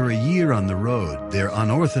 After a year on the road, their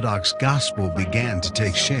unorthodox gospel began to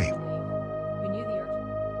take shape.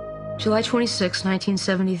 July 26,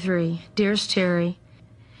 1973. Dearest Terry,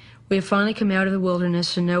 we have finally come out of the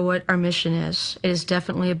wilderness and know what our mission is. It is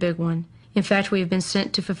definitely a big one. In fact, we have been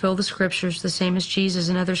sent to fulfill the scriptures the same as Jesus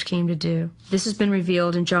and others came to do. This has been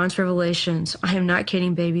revealed in John's Revelations. I am not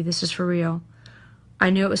kidding, baby. This is for real.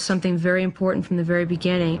 I knew it was something very important from the very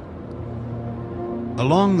beginning.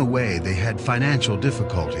 Along the way, they had financial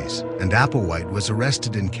difficulties, and Applewhite was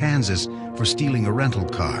arrested in Kansas for stealing a rental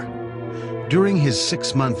car. During his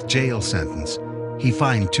 6-month jail sentence, he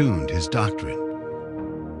fine-tuned his doctrine.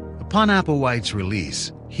 Upon Applewhite's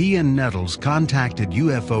release, he and Nettles contacted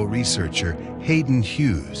UFO researcher Hayden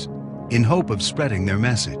Hughes in hope of spreading their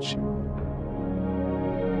message.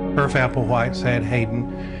 Herf Applewhite said,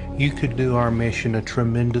 Hayden, you could do our mission a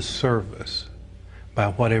tremendous service by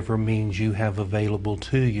whatever means you have available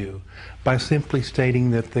to you, by simply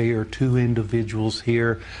stating that there are two individuals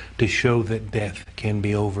here to show that death can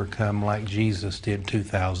be overcome like Jesus did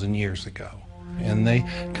 2,000 years ago. And they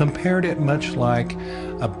compared it much like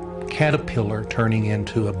a caterpillar turning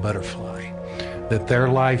into a butterfly, that their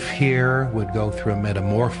life here would go through a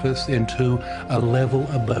metamorphosis into a level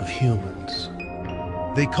above humans.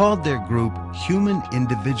 They called their group Human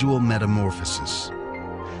Individual Metamorphosis.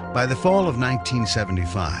 By the fall of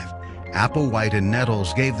 1975, Applewhite and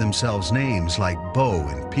Nettles gave themselves names like Bo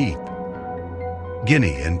and Peep,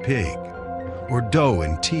 Guinea and Pig, or Do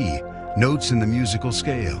and T, notes in the musical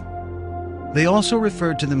scale. They also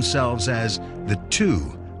referred to themselves as the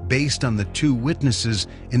Two, based on the two witnesses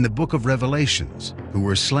in the book of Revelations who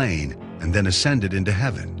were slain and then ascended into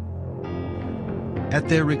heaven. At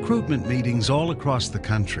their recruitment meetings all across the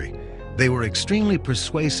country, they were extremely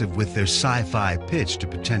persuasive with their sci-fi pitch to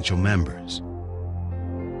potential members.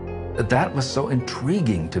 That was so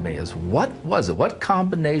intriguing to me, is what was it? What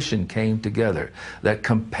combination came together that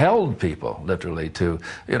compelled people literally to,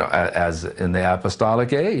 as in the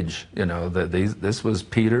apostolic age, this was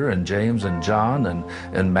Peter and James and John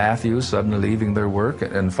and Matthew suddenly leaving their work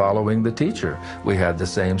and following the teacher. We had the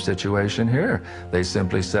same situation here. They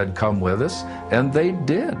simply said, come with us, and they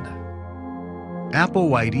did.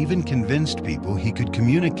 Applewhite even convinced people he could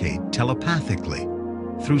communicate telepathically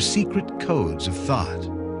through secret codes of thought.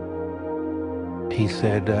 He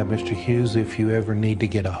said, Mr. Hughes, if you ever need to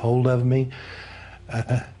get a hold of me,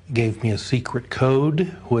 gave me a secret code,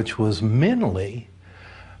 which was mentally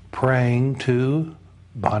praying to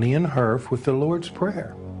Bonnie and Herf with the Lord's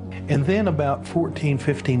Prayer. And then about 14,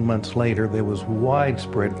 15 months later, there was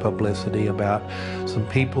widespread publicity about some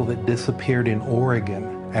people that disappeared in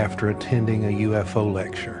Oregon after attending a UFO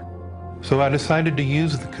lecture. So I decided to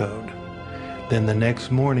use the code. Then the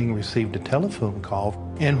next morning received a telephone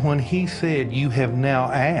call, and when he said, you have now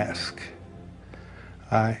asked,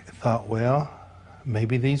 I thought, well,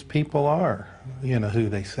 maybe these people are, who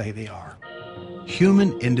they say they are.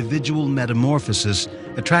 Human Individual Metamorphosis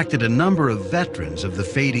attracted a number of veterans of the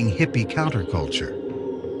fading hippie counterculture.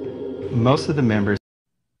 Most of the members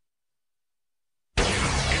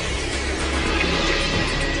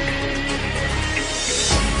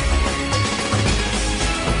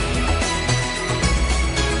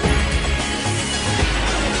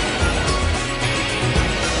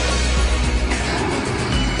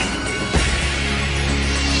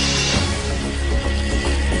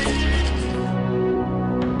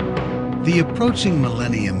The approaching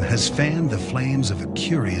millennium has fanned the flames of a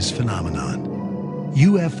curious phenomenon: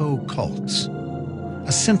 UFO cults,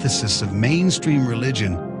 a synthesis of mainstream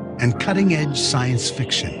religion and cutting-edge science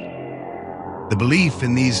fiction. The belief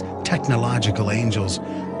in these technological angels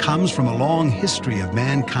comes from a long history of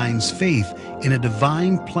mankind's faith in a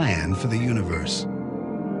divine plan for the universe.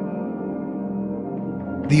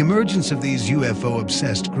 The emergence of these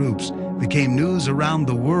UFO-obsessed groups became news around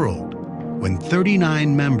the world when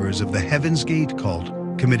 39 members of the Heaven's Gate cult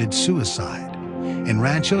committed suicide in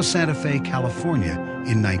Rancho Santa Fe, California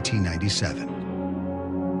in 1997.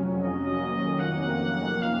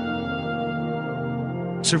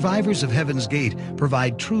 Survivors of Heaven's Gate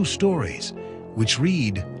provide true stories, which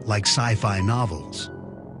read like sci-fi novels.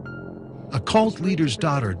 A cult leader's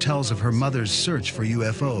daughter tells of her mother's search for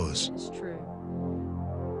UFOs.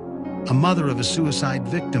 A mother of a suicide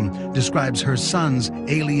victim describes her son's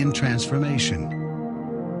alien transformation.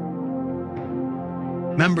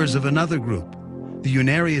 Members of another group, the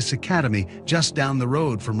Unarius Academy, just down the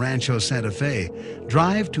road from Rancho Santa Fe,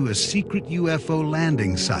 drive to a secret UFO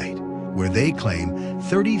landing site where they claim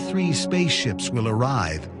 33 spaceships will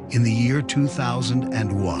arrive in the year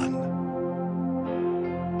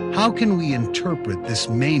 2001. How can we interpret this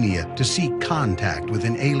mania to seek contact with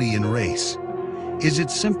an alien race? Is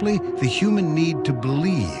it simply the human need to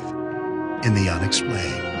believe in the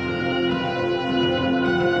unexplained?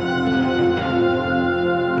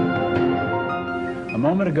 A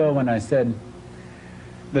moment ago when I said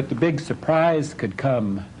that the big surprise could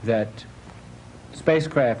come, that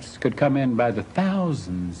spacecrafts could come in by the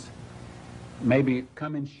thousands, maybe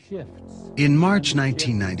come in shifts. In March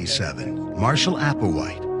 1997, Marshall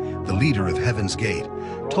Applewhite, the leader of Heaven's Gate,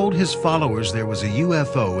 told his followers there was a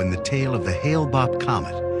UFO in the tail of the Hale-Bopp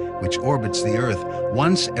comet, which orbits the Earth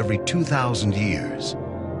once every 2,000 years.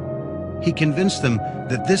 He convinced them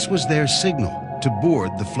that this was their signal to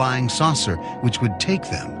board the flying saucer, which would take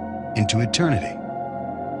them into eternity.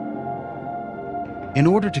 In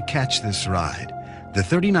order to catch this ride, the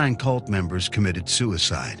 39 cult members committed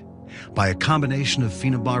suicide by a combination of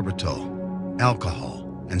phenobarbital, alcohol,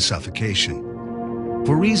 and suffocation.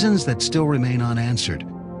 For reasons that still remain unanswered,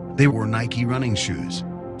 they wore Nike running shoes,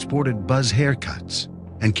 sported buzz haircuts,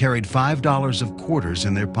 and carried $5 of quarters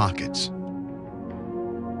in their pockets.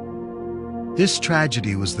 This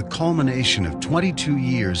tragedy was the culmination of 22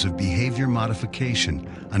 years of behavior modification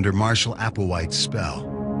under Marshall Applewhite's spell.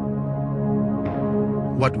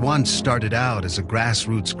 What once started out as a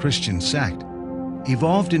grassroots Christian sect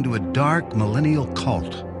evolved into a dark millennial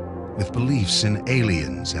cult with beliefs in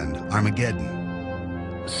aliens and Armageddon.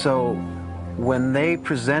 So when they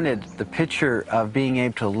presented the picture of being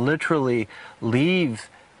able to literally leave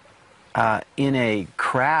in a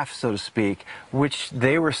craft, so to speak, which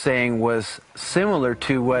they were saying was similar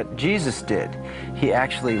to what Jesus did. He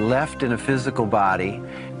actually left in a physical body.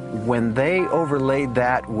 When they overlaid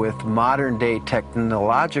that with modern-day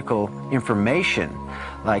technological information,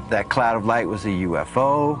 like that cloud of light was a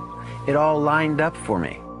UFO, it all lined up for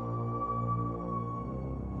me.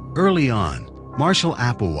 Early on, Marshall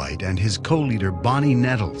Applewhite and his co-leader Bonnie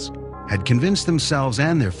Nettles had convinced themselves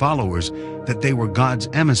and their followers that they were God's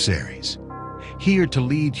emissaries, here to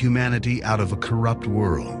lead humanity out of a corrupt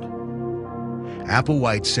world.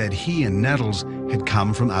 Applewhite said he and Nettles had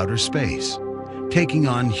come from outer space, taking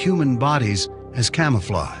on human bodies as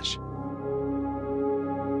camouflage.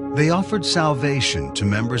 They offered salvation to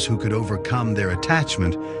members who could overcome their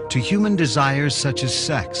attachment to human desires such as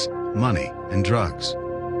sex, money, and drugs.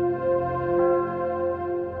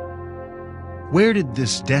 Where did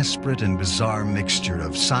this desperate and bizarre mixture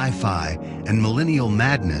of sci-fi and millennial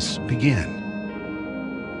madness begin?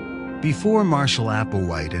 Before Marshall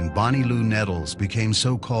Applewhite and Bonnie Lou Nettles became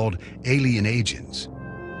so-called alien agents,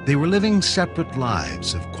 they were living separate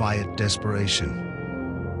lives of quiet desperation.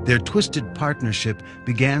 Their twisted partnership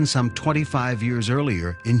began some 25 years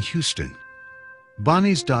earlier in Houston.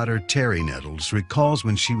 Bonnie's daughter, Terry Nettles, recalls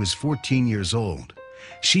when she was 14 years old,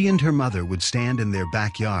 she and her mother would stand in their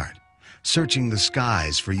backyard, searching the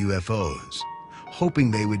skies for UFOs, hoping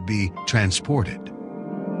they would be transported.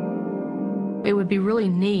 It would be really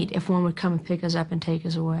neat if one would come and pick us up and take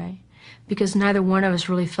us away, because neither one of us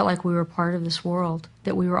really felt like we were part of this world,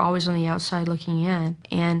 that we were always on the outside looking in.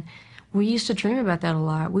 And we used to dream about that a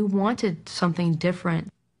lot. We wanted something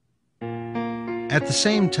different. At the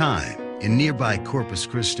same time, in nearby Corpus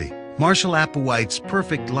Christi, Marshall Applewhite's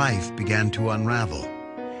perfect life began to unravel.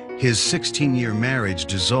 His 16-year marriage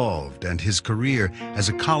dissolved and his career as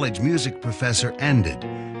a college music professor ended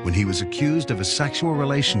when he was accused of a sexual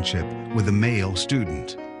relationship with a male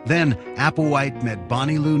student. Then Applewhite met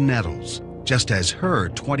Bonnie Lou Nettles, just as her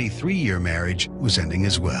 23-year marriage was ending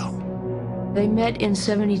as well. They met in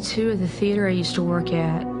 '72 at the theater I used to work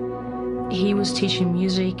at. He was teaching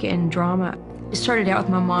music and drama. It started out with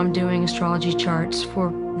my mom doing astrology charts for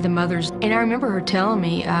the mothers. And I remember her telling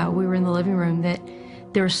me, we were in the living room, that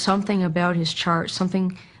there was something about his chart,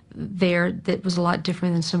 something there that was a lot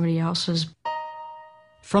different than somebody else's.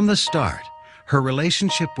 From the start, her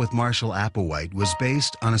relationship with Marshall Applewhite was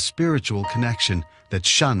based on a spiritual connection that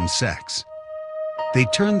shunned sex. They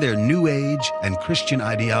turned their New Age and Christian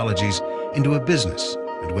ideologies into a business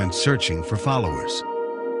and went searching for followers.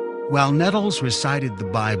 While Nettles recited the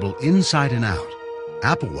Bible inside and out,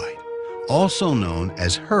 Applewhite, also known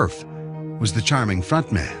as Herf, was the charming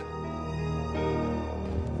frontman.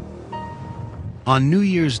 On New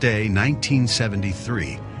Year's Day,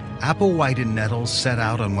 1973, Applewhite and Nettles set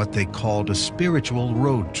out on what they called a spiritual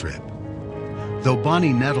road trip. Though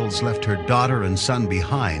Bonnie Nettles left her daughter and son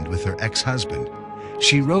behind with her ex-husband,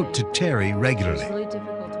 she wrote to Terry regularly.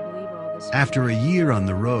 After a year on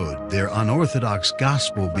the road, their unorthodox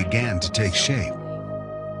gospel began to take shape.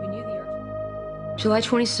 July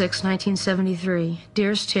 26, 1973.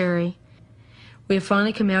 Dearest Terry, we have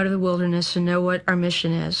finally come out of the wilderness and know what our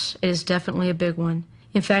mission is. It is definitely a big one.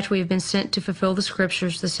 In fact, we have been sent to fulfill the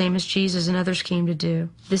scriptures the same as Jesus and others came to do.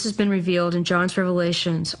 This has been revealed in John's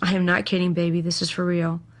Revelations. I am not kidding, baby. This is for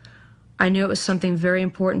real. I knew it was something very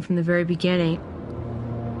important from the very beginning.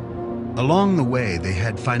 Along the way, they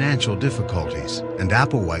had financial difficulties, and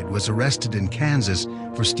Applewhite was arrested in Kansas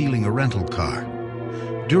for stealing a rental car.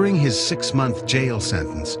 During his 6-month jail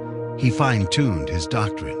sentence, he fine-tuned his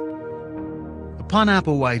doctrine. Upon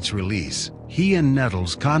Applewhite's release, he and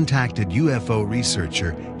Nettles contacted UFO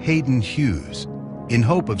researcher Hayden Hughes in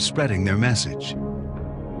hope of spreading their message.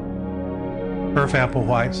 Herf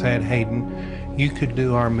Applewhite said, Hayden, you could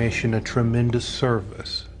do our mission a tremendous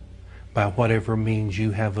service by whatever means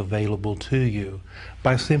you have available to you,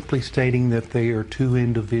 by simply stating that there are two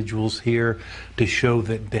individuals here to show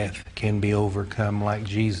that death can be overcome like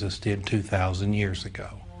Jesus did 2,000 years ago.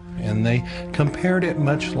 And they compared it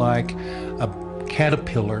much like a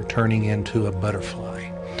caterpillar turning into a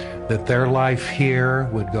butterfly, that their life here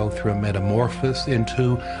would go through a metamorphosis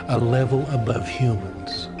into a level above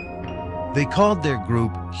humans. They called their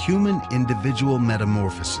group Human Individual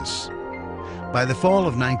Metamorphosis. By the fall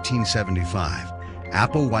of 1975,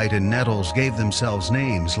 Applewhite and Nettles gave themselves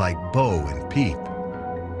names like Bo and Peep,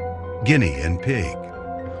 Guinea and Pig,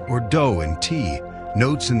 or Do and T,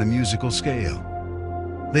 notes in the musical scale.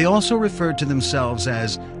 They also referred to themselves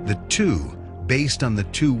as the Two, based on the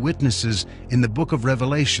two witnesses in the book of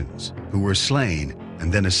Revelations who were slain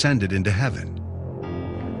and then ascended into heaven.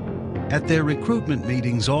 At their recruitment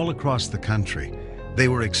meetings all across the country, they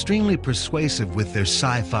were extremely persuasive with their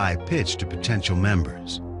sci-fi pitch to potential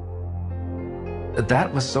members.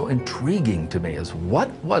 That was so intriguing to me, is what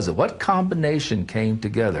was it? What combination came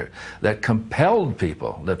together that compelled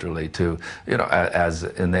people literally to, as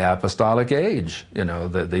in the apostolic age,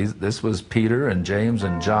 this was Peter and James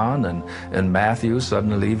and John and Matthew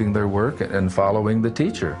suddenly leaving their work and following the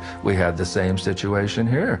teacher. We had the same situation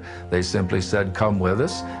here. They simply said, come with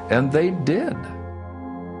us, and they did.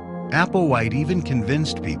 Applewhite even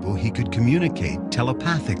convinced people he could communicate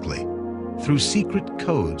telepathically through secret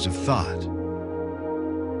codes of thought.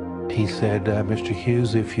 He said, Mr.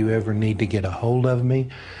 Hughes, if you ever need to get a hold of me,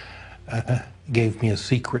 gave me a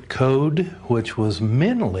secret code, which was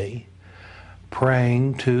mentally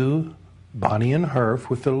praying to Bonnie and Herf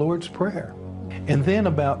with the Lord's Prayer. And then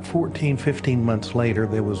about 14, 15 months later,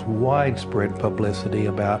 there was widespread publicity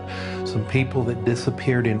about some people that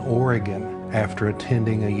disappeared in Oregon after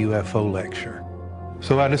attending a UFO lecture.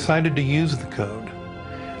 So I decided to use the code.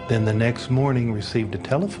 Then the next morning received a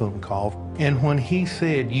telephone call, and when he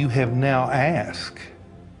said, you have now asked,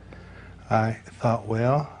 I thought,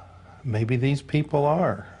 well, maybe these people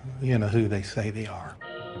are, who they say they are.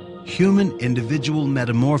 Human Individual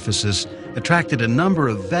Metamorphosis attracted a number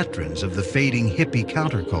of veterans of the fading hippie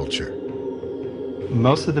counterculture.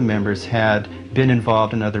 Most of the members had been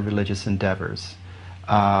involved in other religious endeavors.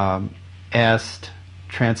 Est,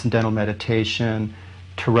 transcendental meditation,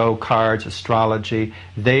 tarot cards, astrology.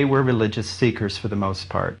 They were religious seekers for the most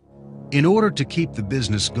part. In order to keep the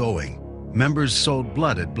business going, members sold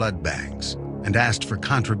blood at blood banks and asked for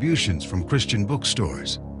contributions from Christian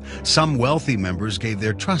bookstores. Some wealthy members gave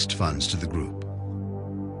their trust funds to the group.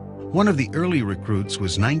 One of the early recruits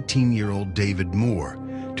was 19-year-old David Moore,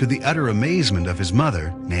 to the utter amazement of his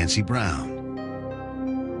mother, Nancy Brown.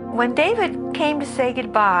 When David came to say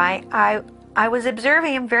goodbye, I was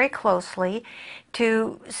observing him very closely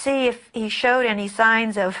to see if he showed any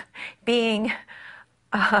signs of being,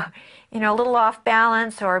 a little off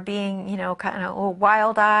balance, or being, kind of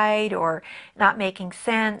wild-eyed or not making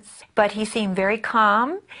sense. But he seemed very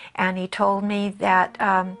calm, and he told me that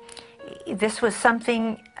This was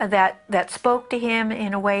something that spoke to him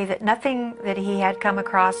in a way that nothing that he had come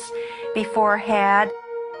across before had.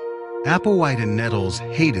 Applewhite and Nettles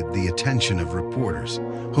hated the attention of reporters,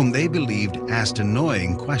 whom they believed asked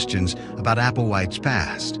annoying questions about Applewhite's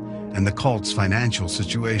past and the cult's financial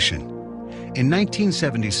situation. In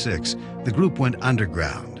 1976, the group went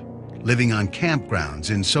underground, living on campgrounds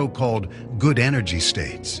in so-called good energy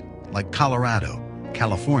states like Colorado,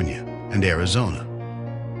 California, and Arizona.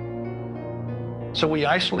 So we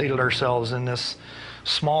isolated ourselves in this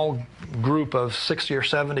small group of 60 or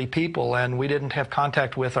 70 people, and we didn't have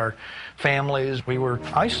contact with our families. We were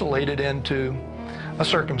isolated into a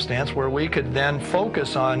circumstance where we could then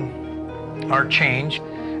focus on our change,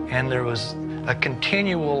 and there was a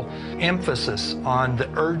continual emphasis on the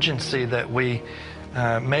urgency that we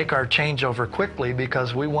make our changeover quickly,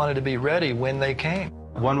 because we wanted to be ready when they came.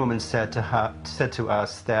 One woman said to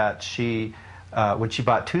us that she, when she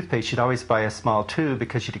bought toothpaste, she'd always buy a small tube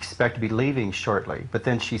because she'd expect to be leaving shortly. But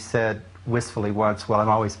then she said wistfully once, well, I'm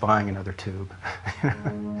always buying another tube.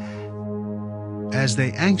 As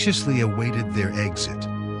they anxiously awaited their exit,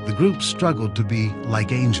 the group struggled to be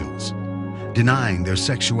like angels, denying their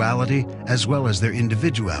sexuality as well as their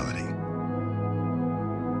individuality.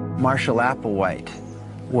 Marshall Applewhite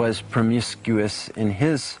was promiscuous in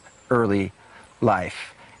his early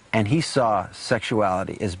life, and he saw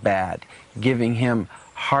sexuality as bad, giving him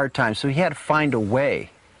hard time. So he had to find a way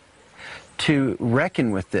to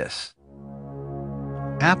reckon with this.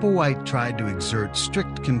 Applewhite tried to exert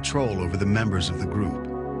strict control over the members of the group.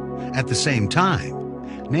 At the same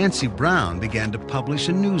time, Nancy Brown began to publish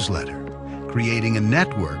a newsletter, creating a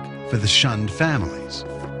network for the shunned families.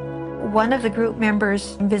 One of the group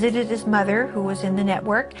members visited his mother, who was in the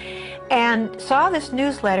network, and saw this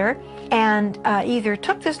newsletter, and either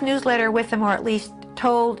took this newsletter with him or at least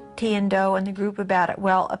told T and Doe and the group about it.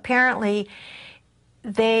 Well, apparently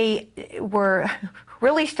they were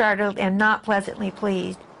really startled and not pleasantly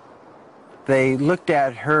pleased. They looked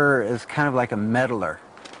at her as kind of like a meddler,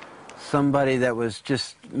 somebody that was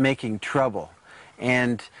just making trouble.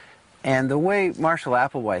 And the way Marshall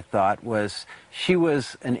Applewhite thought was she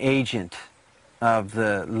was an agent of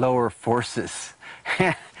the lower forces.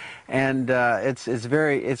 And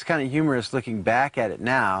it's kind of humorous looking back at it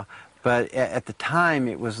now, but at the time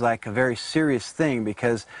it was like a very serious thing,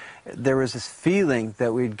 because there was this feeling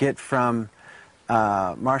that we'd get from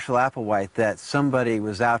Marshall Applewhite that somebody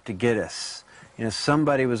was out to get us. You know,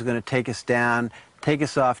 somebody was going to take us down, take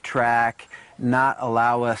us off track, not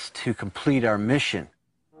allow us to complete our mission.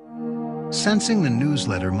 Sensing the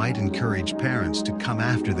newsletter might encourage parents to come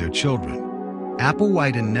after their children,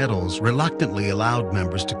 Applewhite and Nettles reluctantly allowed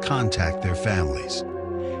members to contact their families.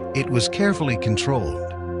 It was carefully controlled.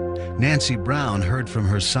 Nancy Brown heard from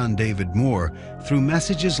her son David Moore through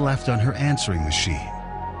messages left on her answering machine.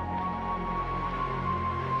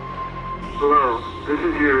 Hello, this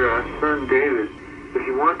is your son David. If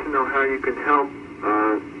you want to know how you can help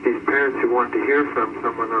these parents who want to hear from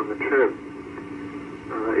someone on the trip,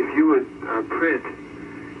 if you would print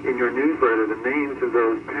in your newsletter the names of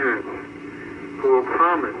those parents who will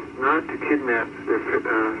promise not to kidnap their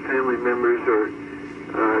family members or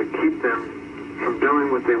keep them from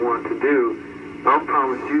doing what they want to do, I'll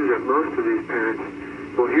promise you that most of these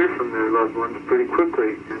parents will hear from their loved ones pretty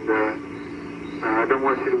quickly. And I don't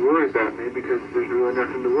want you to worry about me, because there's really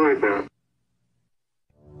nothing to worry about.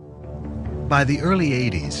 By the early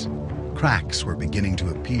 80s, cracks were beginning to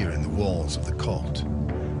appear in the walls of the cult,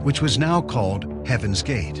 which was now called Heaven's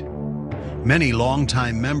Gate. Many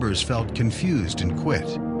longtime members felt confused and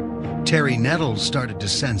quit. Terry Nettles started to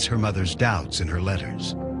sense her mother's doubts in her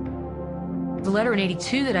letters. The letter in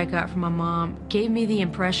 '82 that I got from my mom gave me the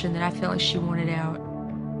impression that I felt like she wanted out,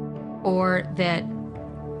 or that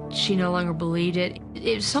she no longer believed it.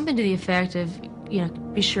 It was something to the effect of, you know,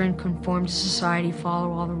 be sure and conform to society,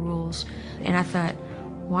 follow all the rules. And I thought,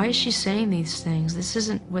 why is she saying these things? This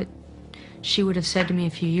isn't what she would have said to me a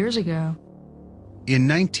few years ago. In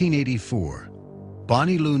 1984,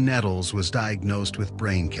 Bonnie Lou Nettles was diagnosed with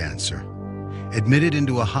brain cancer. Admitted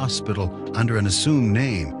into a hospital under an assumed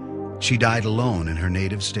name, she died alone in her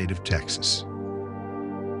native state of Texas.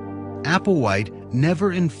 Applewhite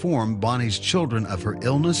never informed Bonnie's children of her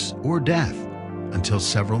illness or death until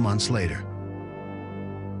several months later.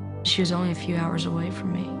 She was only a few hours away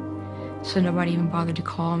from me, so nobody even bothered to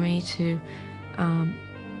call me to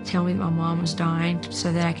tell me that my mom was dying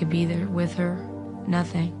so that I could be there with her.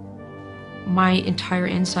 Nothing. My entire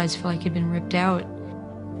insides felt like it had been ripped out,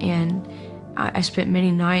 and I spent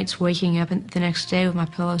many nights waking up the next day with my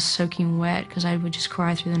pillows soaking wet because I would just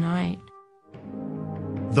cry through the night.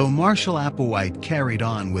 Though Marshall Applewhite carried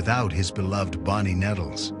on without his beloved Bonnie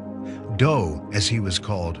Nettles, Doe, as he was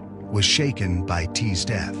called, was shaken by T's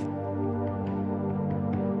death.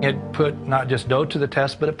 It put not just Doe to the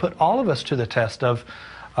test, but it put all of us to the test of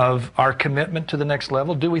our commitment to the next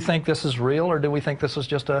level. Do we think this is real, or do we think this is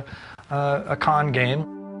just a con game?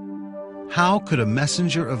 How could a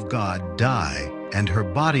messenger of God die and her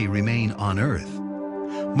body remain on Earth?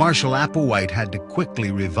 Marshall Applewhite had to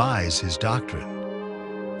quickly revise his doctrine.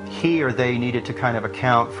 He or they needed to kind of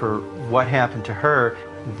account for what happened to her.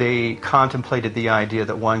 They contemplated the idea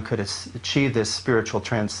that one could achieve this spiritual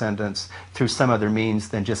transcendence through some other means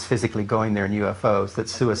than just physically going there in UFOs, that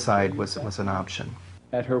suicide was an option.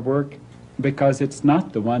 At her work, because it's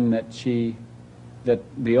not the one that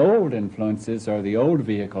the old influences or the old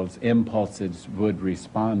vehicles, impulses would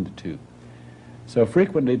respond to. So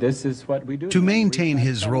frequently this is what we do. To maintain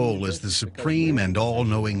his role as the supreme and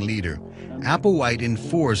all-knowing leader, Applewhite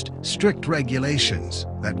enforced strict regulations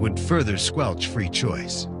that would further squelch free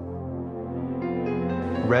choice.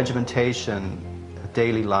 Regimentation,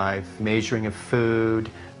 daily life, measuring of food,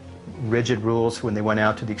 rigid rules when they went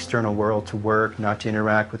out to the external world to work, not to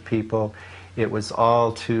interact with people. It was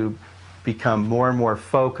all to become more and more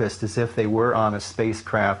focused as if they were on a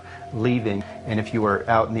spacecraft leaving, and if you were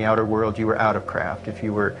out in the outer world, you were out of craft. If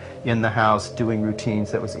you were in the house doing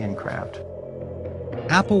routines, that was in craft.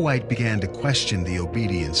 Applewhite began to question the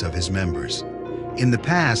obedience of his members. In the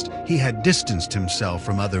past, he had distanced himself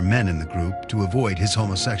from other men in the group to avoid his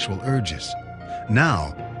homosexual urges.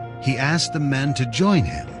 Now, he asked the men to join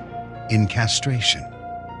him in castration.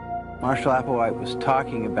 Marshall Applewhite was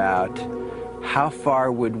talking about how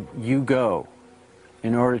far would you go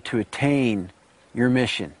in order to attain your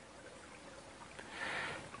mission.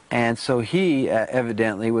 And so he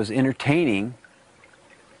evidently was entertaining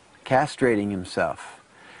castrating himself,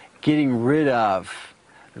 getting rid of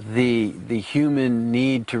the human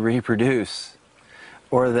need to reproduce,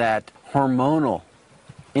 or that hormonal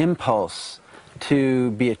impulse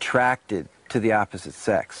to be attracted to the opposite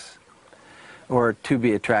sex, or to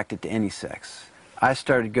be attracted to any sex. I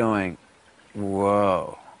started going,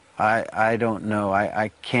 whoa, I don't know,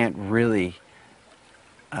 I can't really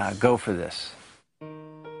go for this.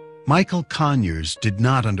 Michael Conyers did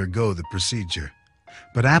not undergo the procedure,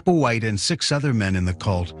 but Applewhite and 6 other men in the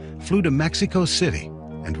cult flew to Mexico City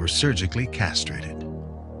and were surgically castrated.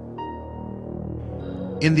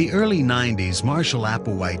 In the early 90s, Marshall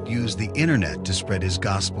Applewhite used the internet to spread his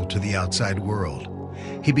gospel to the outside world.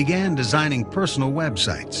 He began designing personal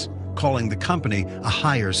websites, calling the company a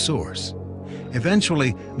higher source.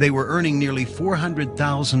 Eventually, they were earning nearly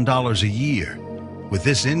 $400,000 a year. With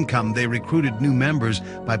this income, they recruited new members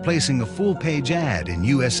by placing a full-page ad in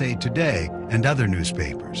USA Today and other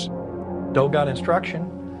newspapers. Doe got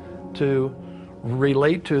instruction to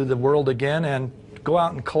relate to the world again and go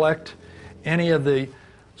out and collect any of the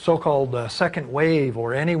so-called second wave,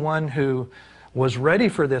 or anyone who was ready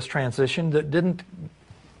for this transition that didn't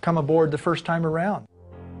come aboard the first time around.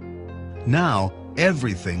 Now,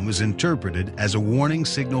 everything was interpreted as a warning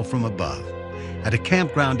signal from above. At a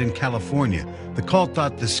campground in California, the cult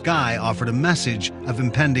thought the sky offered a message of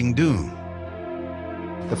impending doom.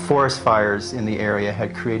 The forest fires in the area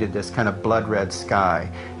had created this kind of blood red sky,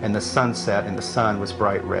 and the sunset and the sun was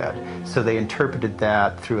bright red. So they interpreted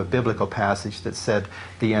that through a biblical passage that said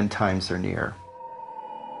the end times are near.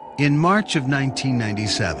 In March of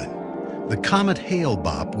 1997, the comet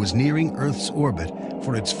Hale-Bopp was nearing Earth's orbit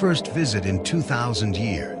for its first visit in 2,000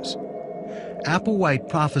 years. Applewhite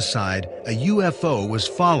prophesied a UFO was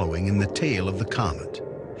following in the tail of the comet.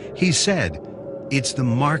 He said, "It's the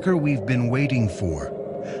marker we've been waiting for,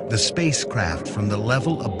 the spacecraft from the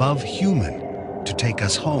level above human to take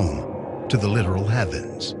us home to the literal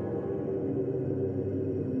heavens."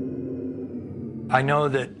 I know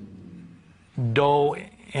that Doe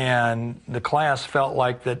and the class felt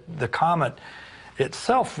like that the comet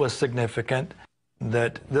itself was significant,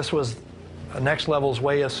 that this was a next level's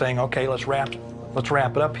way of saying, okay, let's wrap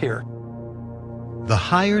it up here. The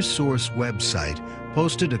Higher Source website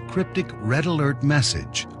posted a cryptic red alert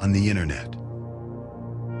message on the internet.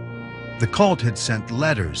 The cult had sent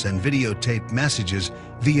letters and videotaped messages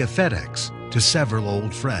via FedEx to several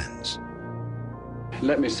old friends.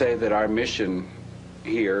 Let me say that our mission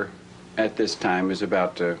here at this time is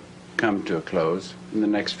about to come to a close in the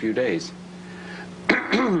next few days.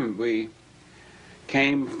 We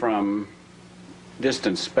came from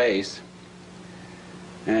distant space,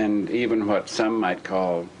 and even what some might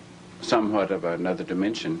call somewhat of another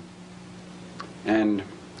dimension, and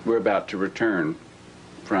we're about to return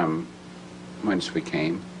from whence we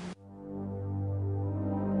came.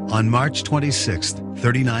 On March 26th,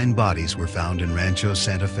 39 bodies were found in Rancho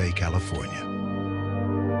Santa Fe, California.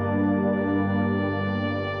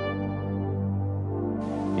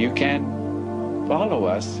 You can follow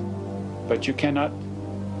us, but you cannot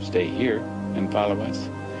stay here and follow us.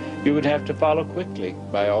 You would have to follow quickly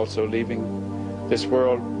by also leaving this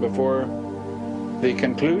world before the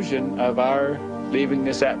conclusion of our leaving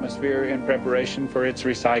this atmosphere in preparation for its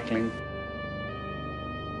recycling.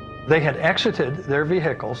 They had exited their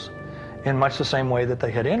vehicles in much the same way that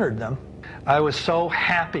they had entered them. I was so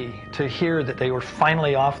happy to hear that they were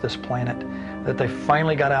finally off this planet, that they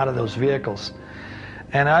finally got out of those vehicles.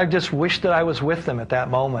 And I just wished that I was with them at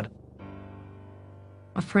that moment.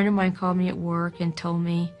 A friend of mine called me at work and told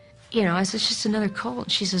me, you know, I said, it's just another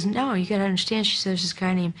cult. She says, no, you gotta understand. She says, there's this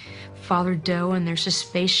guy named Father Doe, and there's this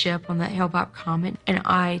spaceship on that Hale-Bopp comet, and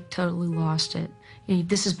I totally lost it. You know,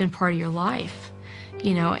 this has been part of your life,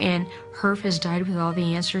 you know, and Herf has died with all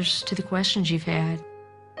the answers to the questions you've had.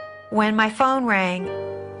 When my phone rang,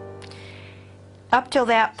 up till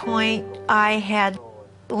that point, I had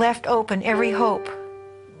left open every hope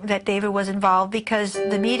that David was involved because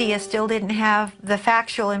the media still didn't have the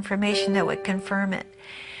factual information that would confirm it.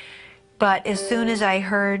 But as soon as I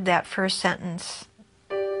heard that first sentence,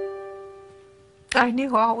 I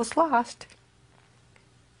knew all was lost.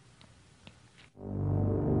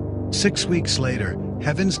 6 weeks later,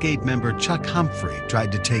 Heaven's Gate member Chuck Humphrey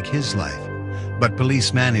tried to take his life, but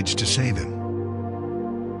police managed to save him.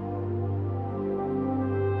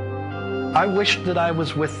 I wished that I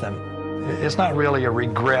was with them. It's not really a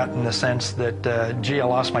regret in the sense that, gee, I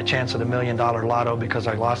lost my chance at $1 million lotto because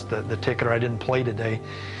I lost the ticket or I didn't play today.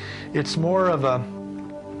 It's more of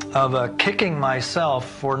a kicking myself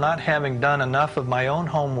for not having done enough of my own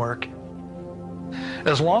homework.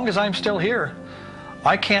 As long as I'm still here,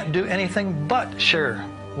 I can't do anything but share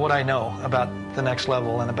what I know about the next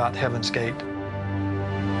level and about Heaven's Gate.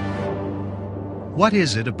 What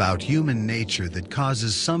is it about human nature that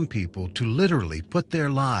causes some people to literally put their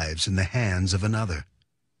lives in the hands of another?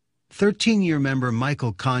 13-year member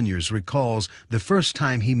Michael Conyers recalls the first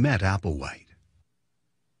time he met Applewhite.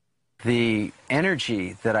 The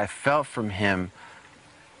energy that I felt from him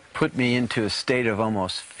put me into a state of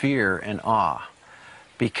almost fear and awe,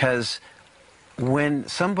 because when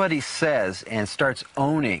somebody says and starts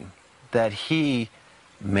owning that he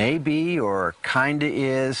may be or kinda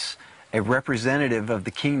is a representative of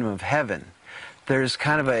the kingdom of heaven, there's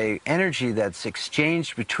kind of an energy that's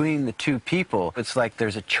exchanged between the two people. It's like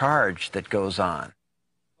there's a charge that goes on.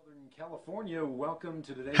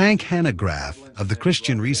 Hank Hanegraaff of the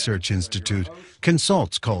Christian Research Institute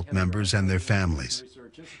consults cult members and their families.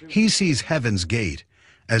 He sees Heaven's Gate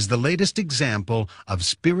as the latest example of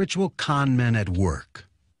spiritual con men at work.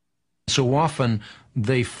 So often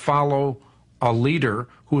they follow a leader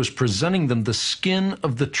who is presenting them the skin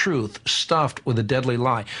of the truth stuffed with a deadly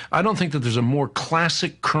lie. I don't think that there's a more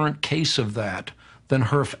classic current case of that than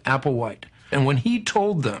Herf Applewhite. And when he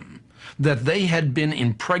told them that they had been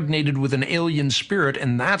impregnated with an alien spirit,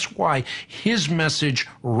 and that's why his message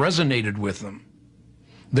resonated with them,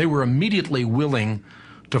 they were immediately willing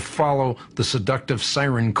to follow the seductive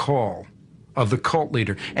siren call of the cult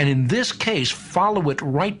leader, and in this case, follow it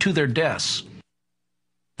right to their deaths.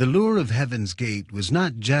 The lure of Heaven's Gate was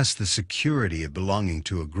not just the security of belonging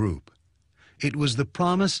to a group. It was the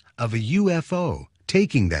promise of a UFO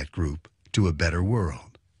taking that group to a better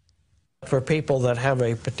world. For people that have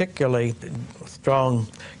a particularly strong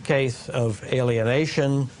case of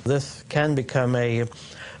alienation, this can become a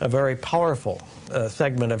very powerful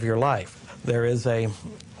segment of your life. There is a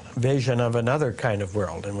vision of another kind of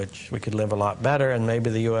world in which we could live a lot better, and maybe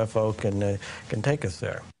the UFO can take us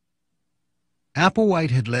there.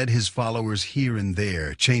 Applewhite had led his followers here and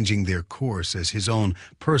there, changing their course as his own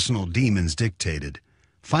personal demons dictated.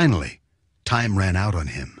 Finally, time ran out on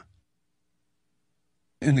him.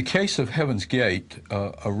 In the case of Heaven's Gate,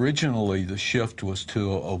 originally the shift was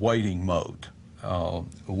to a waiting mode.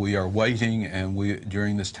 We are waiting, and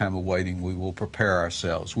during this time of waiting, we will prepare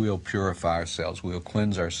ourselves. We'll purify ourselves. We'll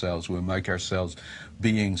cleanse ourselves. We'll make ourselves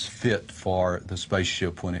beings fit for the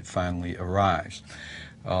spaceship when it finally arrives.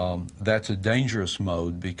 That's a dangerous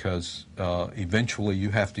mode because eventually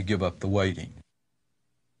you have to give up the waiting.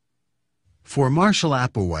 For Marshall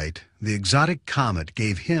Applewhite, the exotic comet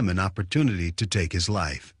gave him an opportunity to take his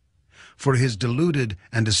life. For his deluded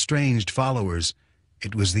and estranged followers,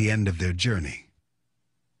 it was the end of their journey.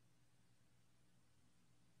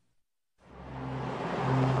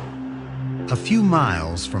 A few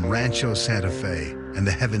miles from Rancho Santa Fe and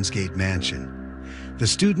the Heaven's Gate Mansion, the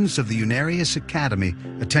students of the Unarius Academy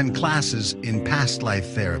attend classes in past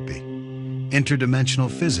life therapy. interdimensional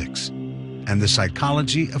physics, and the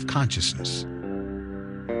psychology of consciousness.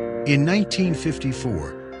 In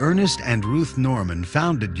 1954, Ernest and Ruth Norman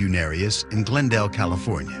founded Unarius in Glendale,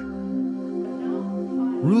 California.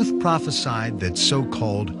 Ruth prophesied that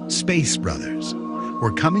so-called space brothers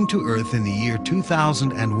were coming to Earth in the year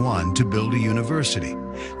 2001 to build a university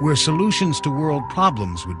where solutions to world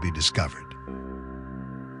problems would be discovered.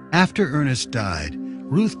 After Ernest died,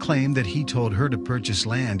 Ruth claimed that he told her to purchase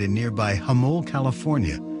land in nearby Humboldt,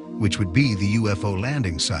 California, which would be the UFO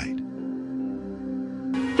landing site.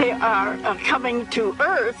 They are coming to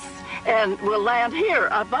Earth and will land here.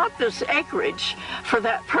 I bought this acreage for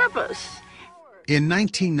that purpose. In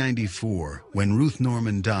 1994, when Ruth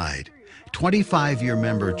Norman died, 25-year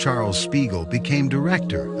member Charles Spiegel became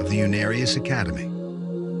director of the Unarius Academy.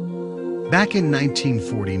 Back in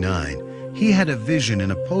 1949, he had a vision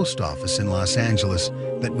in a post office in Los Angeles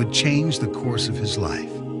that would change the course of his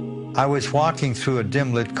life. I was walking through a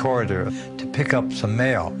dim-lit corridor to pick up some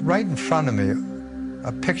mail. Right in front of me,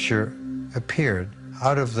 a picture appeared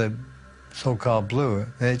out of the so-called blue.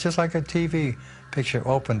 Just like a TV picture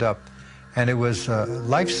opened up, and it was a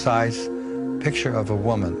life-size picture of a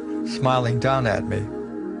woman smiling down at me.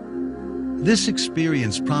 This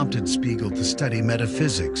experience prompted Spiegel to study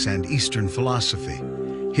metaphysics and Eastern philosophy.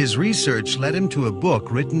 His research led him to a book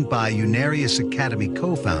written by Unarius Academy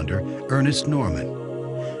co-founder Ernest Norman.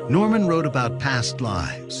 Norman wrote about past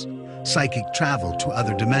lives, psychic travel to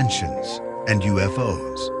other dimensions, and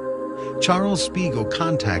UFOs. Charles Spiegel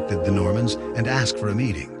contacted the Normans and asked for a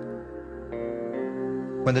meeting.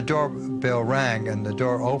 When the doorbell rang and the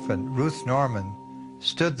door opened, Ruth Norman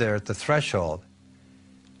stood there at the threshold,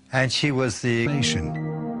 and she was the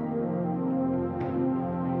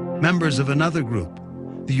members of another group,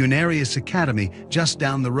 the Unarius Academy, just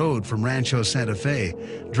down the road from Rancho Santa Fe,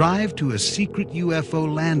 drive to a secret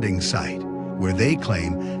UFO landing site where they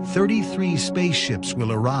claim 33 spaceships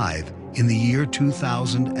will arrive in the year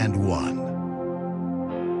 2001.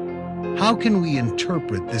 How can we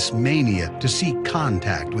interpret this mania to seek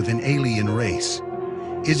contact with an alien race?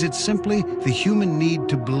 Is it simply the human need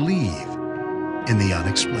to believe in the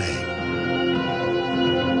unexplained?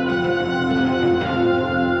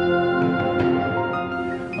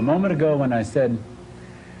 A moment ago when I said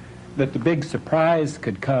that the big surprise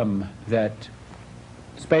could come, that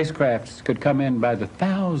spacecrafts could come in by the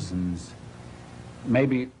thousands,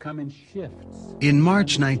 maybe come in shifts. In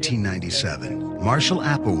March 1997, Marshall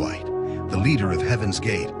Applewhite, the leader of Heaven's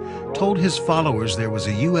Gate, told his followers there was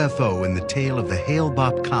a UFO in the tail of the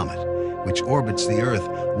Hale-Bopp comet, which orbits the Earth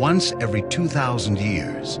once every 2,000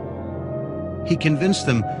 years. He convinced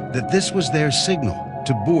them that this was their signal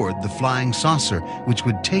to board the flying saucer which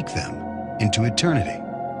would take them into eternity.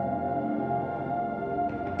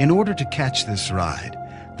 In order to catch this ride,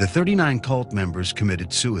 the 39 cult members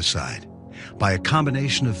committed suicide by a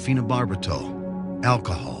combination of phenobarbital,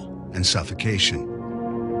 alcohol, and suffocation.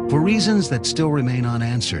 For reasons that still remain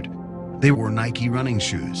unanswered, they wore Nike running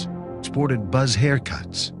shoes, sported Buzz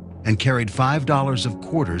haircuts, and carried $5 of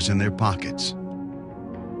quarters in their pockets.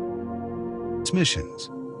 Missions.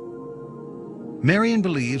 Marion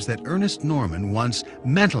believes that Ernest Norman once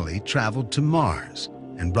mentally traveled to Mars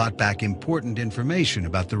and brought back important information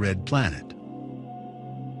about the red planet.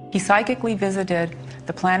 He psychically visited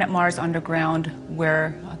the planet Mars underground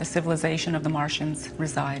where the civilization of the Martians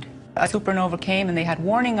reside. A supernova came and they had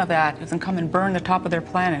warning of that. It was going to come and burn the top of their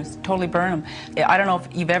planet, totally burn them. I don't know if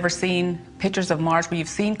you've ever seen pictures of Mars where you've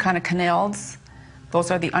seen kind of canals. Those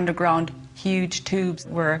are the underground huge tubes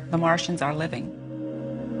where the Martians are living.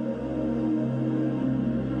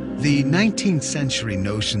 The 19th century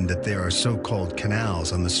notion that there are so-called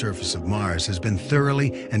canals on the surface of Mars has been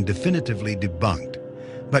thoroughly and definitively debunked.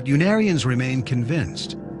 But Unarians remain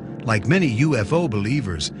convinced. Like many UFO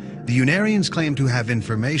believers, the Unarians claim to have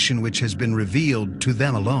information which has been revealed to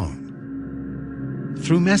them alone.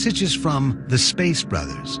 Through messages from the Space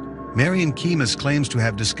Brothers, Marion Keymis claims to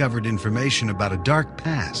have discovered information about a dark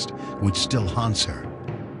past which still haunts her.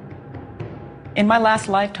 In my last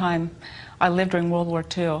lifetime, I lived during World War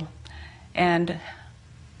II, and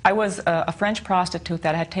I was a French prostitute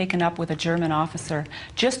that had taken up with a German officer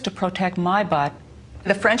just to protect my butt.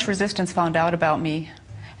 The French resistance found out about me,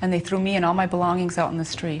 and they threw me and all my belongings out in the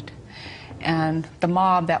street. And the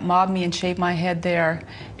mob that mobbed me and shaved my head there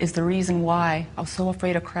is the reason why I was so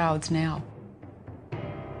afraid of crowds now.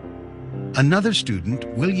 Another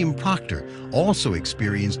student, William Proctor, also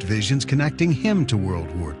experienced visions connecting him to World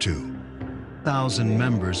War II. 1,000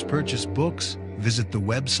 members purchase books, visit the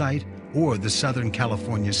website, or the Southern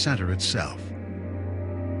California Center itself.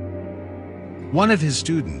 One of his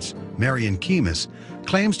students, Marion Keymis,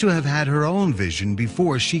 claims to have had her own vision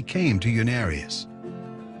before she came to Unarius.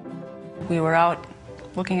 We were out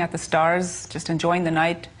looking at the stars, just enjoying the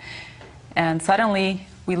night, and suddenly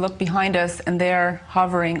we looked behind us, and there,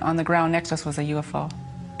 hovering on the ground next to us, was a UFO.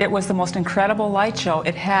 It was the most incredible light show.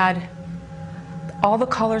 It had all the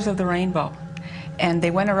colors of the rainbow, and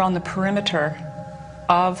they went around the perimeter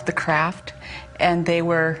of the craft, and they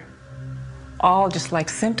were all just like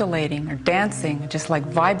scintillating or dancing, just like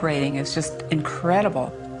vibrating. It's just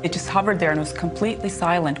incredible. It just hovered there and it was completely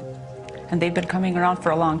silent. And they've been coming around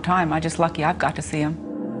for a long time. I'm just lucky I've got to see them.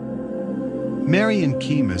 Marion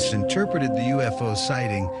Keymis interpreted the UFO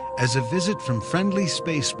sighting as a visit from friendly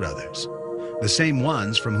space brothers, the same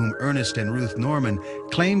ones from whom Ernest and Ruth Norman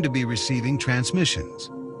claimed to be receiving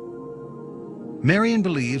transmissions. Marion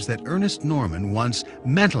believes that Ernest Norman once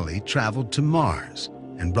mentally traveled to Mars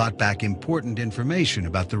and brought back important information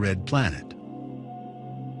about the red planet.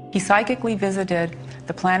 He psychically visited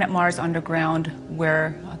the planet Mars underground,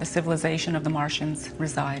 where the civilization of the Martians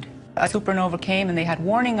reside. A supernova came and they had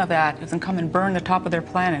warning of that. It was going to come and burn the top of their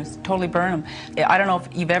planet. It was totally burn them. I don't know if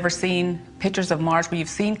you've ever seen pictures of Mars where you've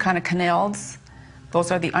seen kind of canals.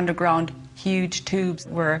 Those are the underground huge tubes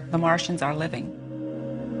where the Martians are living.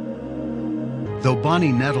 Though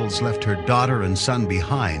Bonnie Nettles left her daughter and son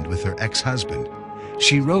behind with her ex-husband,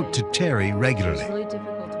 she wrote to Terry regularly.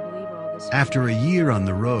 After a year on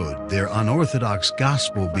the road, their unorthodox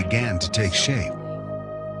gospel began to take shape.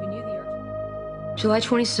 July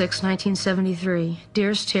 26, 1973.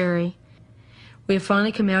 Dearest Terry, we have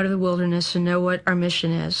finally come out of the wilderness and know what our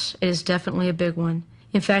mission is. It is definitely a big one.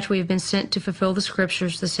 In fact, we have been sent to fulfill the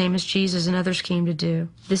scriptures the same as Jesus and others came to do.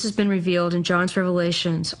 This has been revealed in John's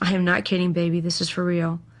Revelations. I am not kidding, baby. This is for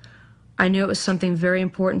real. I knew it was something very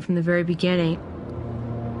important from the very beginning.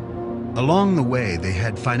 Along the way, they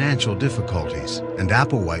had financial difficulties, and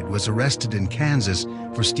Applewhite was arrested in Kansas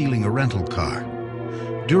for stealing a rental car.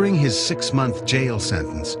 During his 6-month jail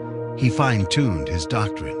sentence, he fine-tuned his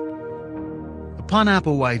doctrine. Upon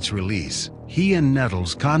Applewhite's release, he and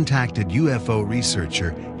Nettles contacted UFO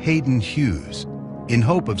researcher Hayden Hughes in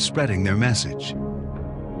hope of spreading their message.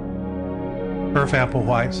 Irv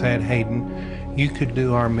Applewhite said, Hayden, you could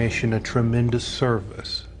do our mission a tremendous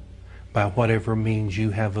service by whatever means you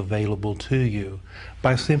have available to you,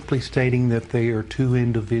 by simply stating that there are two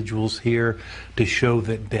individuals here to show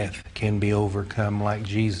that death can be overcome like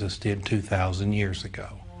Jesus did 2,000 years ago.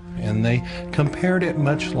 And they compared it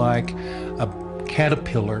much like a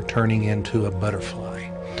caterpillar turning into a butterfly,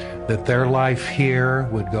 that their life here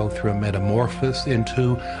would go through a metamorphosis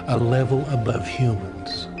into a level above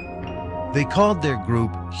humans. They called their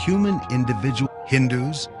group Human Individual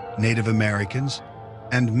Hindus, Native Americans,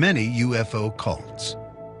 and many UFO cults.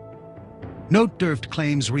 Notdurft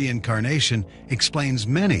claims reincarnation explains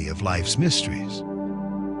many of life's mysteries.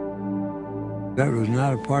 That was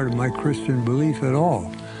not a part of my Christian belief at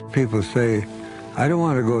all. People say, I don't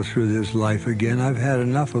want to go through this life again. I've had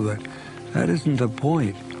enough of it. That isn't the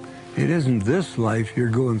point. It isn't this life you're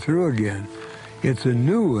going through again. It's a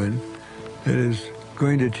new one that is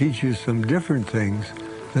going to teach you some different things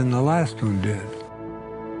than the last one did.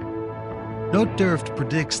 Notdurft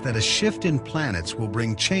predicts that a shift in planets will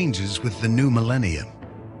bring changes with the new millennium.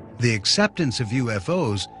 The acceptance of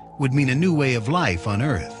UFOs would mean a new way of life on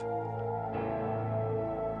Earth.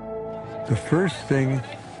 The first thing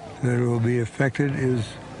that will be affected is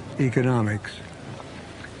economics.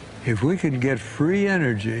 If we can get free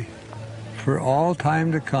energy for all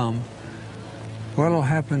time to come, what will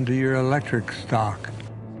happen to your electric stock?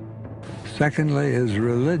 Secondly is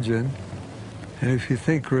religion. And if you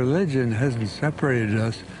think religion hasn't separated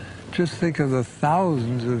us, just think of the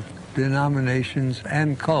thousands of denominations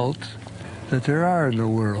and cults that there are in the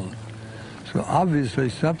world. So obviously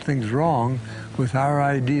something's wrong with our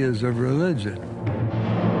ideas of religion.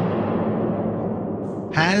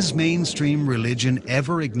 Has mainstream religion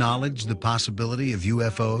ever acknowledged the possibility of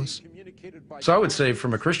UFOs? So I would say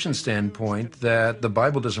from a Christian standpoint that the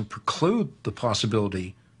Bible doesn't preclude the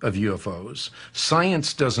possibility of UFOs.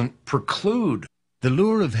 Science doesn't preclude. The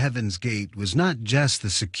lure of Heaven's Gate was not just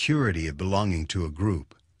the security of belonging to a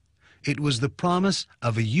group. It was the promise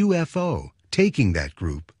of a UFO taking that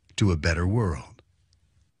group to a better world.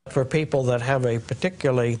 For people that have a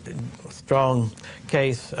particularly strong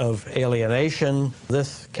case of alienation,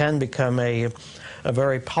 this can become a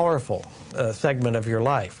very powerful segment of your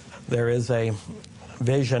life. There is a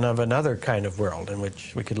vision of another kind of world in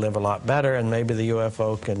which we could live a lot better, and maybe the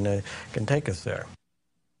UFO can take us there.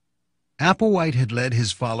 Applewhite had led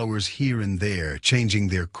his followers here and there, changing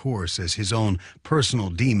their course as his own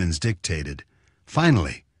personal demons dictated.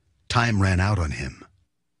 Finally, time ran out on him.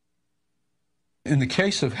 In the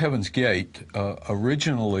case of Heaven's Gate,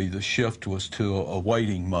 originally the shift was to a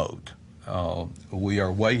waiting mode. We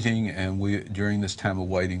are waiting, and during this time of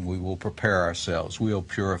waiting, we will prepare ourselves. We'll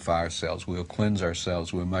purify ourselves. We'll cleanse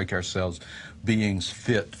ourselves. We'll make ourselves beings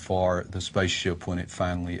fit for the spaceship when it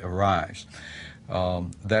finally arrives.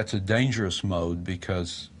 That's a dangerous mode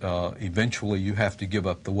because eventually you have to give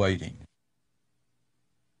up the waiting.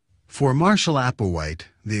 For Marshall Applewhite,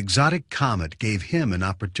 the exotic comet gave him an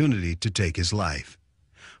opportunity to take his life.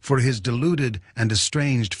 For his deluded and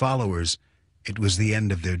estranged followers, it was the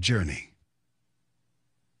end of their journey.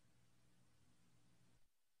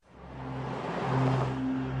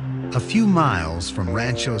 A few miles from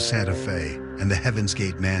Rancho Santa Fe and the Heaven's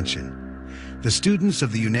Gate Mansion, the students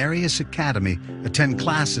of the Unarius Academy attend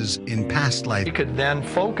classes in past life. We could then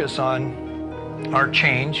focus on our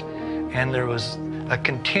change, and there was a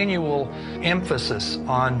continual emphasis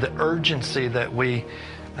on the urgency that we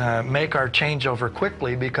make our changeover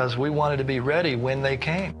quickly because we wanted to be ready when they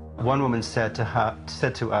came. One woman said to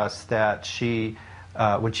us that she,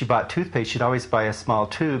 when she bought toothpaste, she'd always buy a small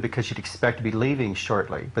tube because she'd expect to be leaving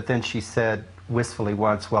shortly. But then she said wistfully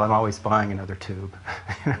once, well, I'm always buying another tube.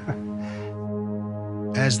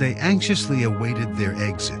 As they anxiously awaited their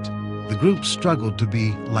exit, the group struggled to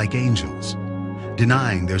be like angels,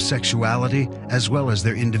 denying their sexuality as well as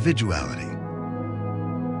their individuality.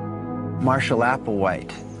 Marshall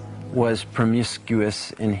Applewhite was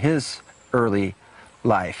promiscuous in his early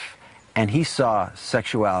life, and he saw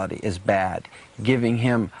sexuality as bad, giving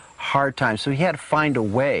him hard time. So he had to find a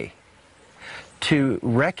way to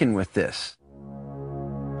reckon with this.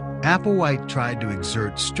 Applewhite tried to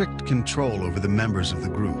exert strict control over the members of the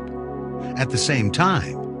group. At the same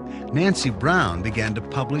time, Nancy Brown began to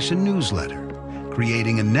publish a newsletter,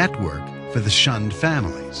 creating a network for the shunned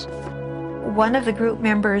families. One of the group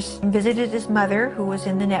members visited his mother, who was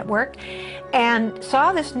in the network, and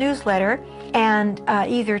saw this newsletter and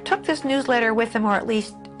either took this newsletter with him or at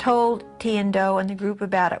least told T and Doe and the group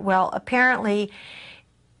about it. Well, apparently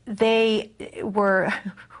they were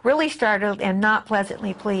really startled and not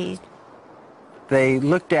pleasantly pleased. They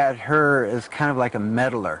looked at her as kind of like a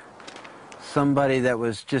meddler, somebody that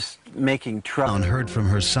was just making trouble. Brown heard from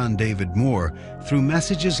her son David Moore through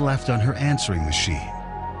messages left on her answering machine.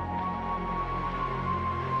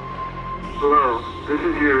 Hello, this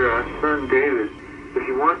is your son David. If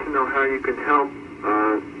you want to know how you can help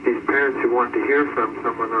these parents who want to hear from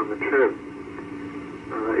someone on the trip,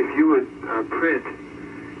 if you would print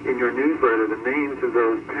in your newsletter the names of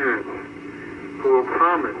those parents who will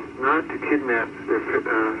promise not to kidnap their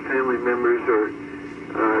family members or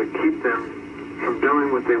keep them from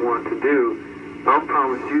doing what they want to do, I'll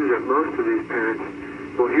promise you that most of these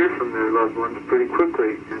parents will hear from their loved ones pretty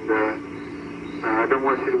quickly, and I don't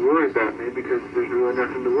want you to worry about me because there's really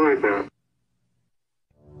nothing to worry about.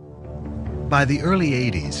 By the early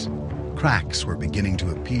 80s, cracks were beginning to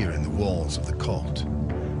appear in the walls of the cult,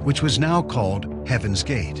 which was now called Heaven's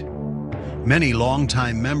Gate. Many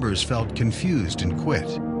longtime members felt confused and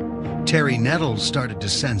quit. Terry Nettles started to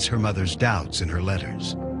sense her mother's doubts in her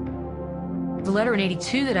letters. The letter in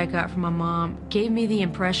 '82 that I got from my mom gave me the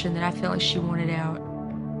impression that I felt like she wanted out,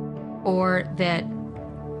 or that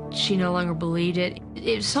she no longer believed it.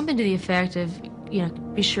 It was something to the effect of, you know,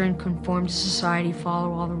 be sure and conform to society,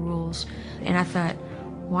 follow all the rules. And I thought,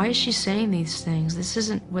 why is she saying these things? This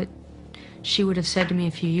isn't what she would have said to me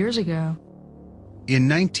a few years ago. In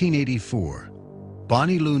 1984,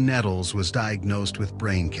 Bonnie Lou Nettles was diagnosed with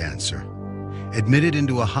brain cancer. Admitted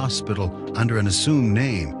into a hospital under an assumed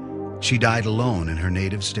name, she died alone in her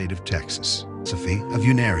native state of Texas. Sophie of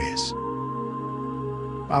Unarius.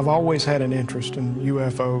 I've always had an interest in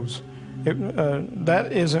UFOs.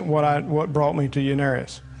 That isn't what brought me to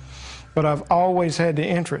Unarius. But I've always had the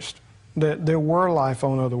interest that there were life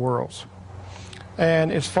on other worlds.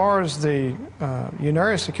 And as far as the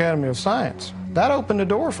Unarius Academy of Science, that opened the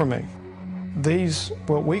door for me. These,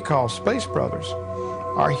 what we call space brothers,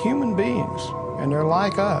 are human beings, and they're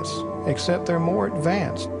like us, except they're more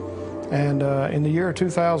advanced. And in the year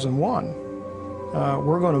 2001,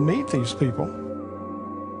 we're going to meet these people.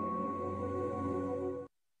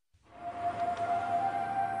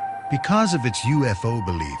 Because of its UFO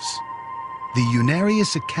beliefs, the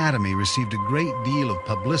Unarius Academy received a great deal of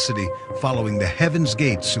publicity following the Heaven's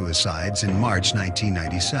Gate suicides in March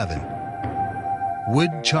 1997.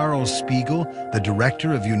 Would Charles Spiegel, the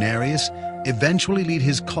director of Unarius, eventually lead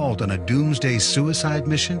his cult on a doomsday suicide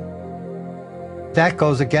mission? That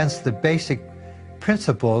goes against the basic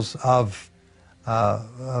principles of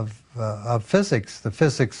physics, the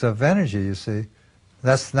physics of energy, you see.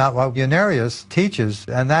 That's not what Unarius teaches,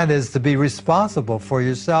 and that is to be responsible for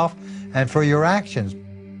yourself and for your actions.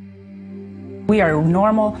 We are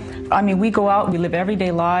normal. I mean, we go out, we live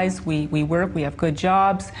everyday lives, we work, we have good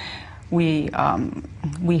jobs, we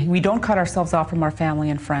don't cut ourselves off from our family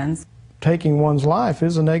and friends. Taking one's life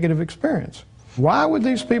is a negative experience. Why would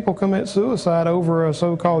these people commit suicide over a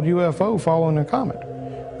so-called UFO following a comet?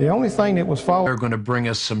 The only thing that was following... They're going to bring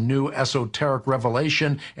us some new esoteric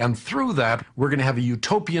revelation, and through that, we're going to have a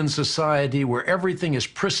utopian society where everything is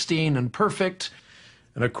pristine and perfect.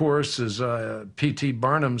 And of course, as P.T.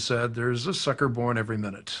 Barnum said, there's a sucker born every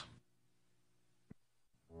minute.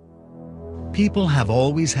 People have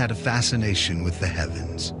always had a fascination with the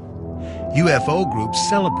heavens. UFO groups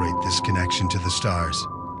celebrate this connection to the stars.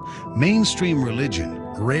 Mainstream religion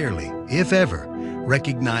rarely, if ever,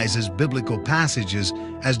 recognizes biblical passages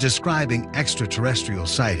as describing extraterrestrial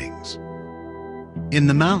sightings. In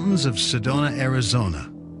the mountains of Sedona,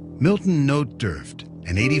 Arizona, Milton Notdurft,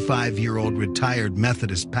 an 85-year-old retired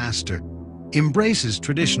Methodist pastor, embraces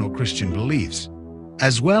traditional Christian beliefs,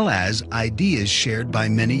 as well as ideas shared by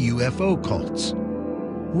many UFO cults.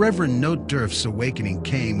 Reverend Notdurft's awakening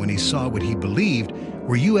came when he saw what he believed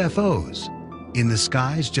were UFOs in the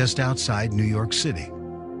skies just outside New York City.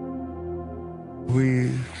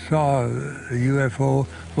 We saw a UFO,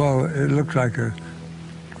 well, it looked like a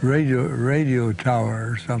radio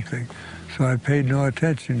tower or something, so I paid no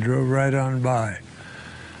attention, drove right on by.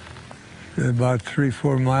 About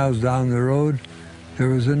 3-4 miles down the road, there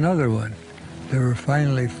was another one. There were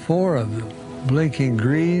finally 4 of them, blinking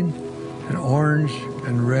green and orange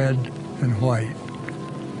and red and white.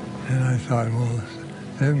 And I thought, well,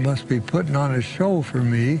 they must be putting on a show for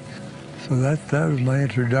me, so that was my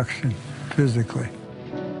introduction physically.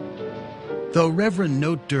 Though Reverend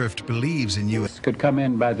Notdurft believes in UFOs could come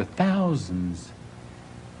in by the thousands,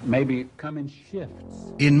 maybe come in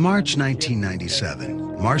shifts. In March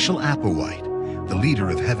 1997, Marshall Applewhite, the leader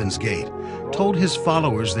of Heaven's Gate, told his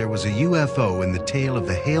followers there was a UFO in the tail of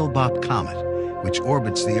the Hale-Bopp comet, which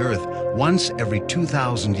orbits the Earth once every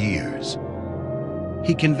 2,000 years.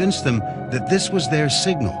 He convinced them that this was their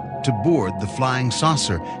signal to board the flying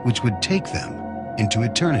saucer which would take them into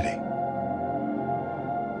eternity.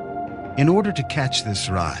 In order to catch this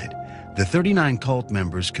ride, the 39 cult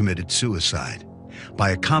members committed suicide by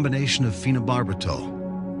a combination of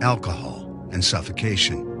phenobarbital, alcohol, and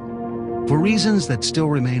suffocation. For reasons that still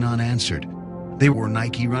remain unanswered, they wore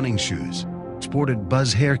Nike running shoes, sported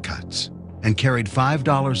buzz haircuts, and carried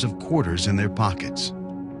 $5 of quarters in their pockets.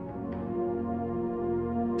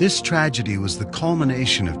 This tragedy was the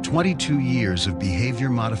culmination of 22 years of behavior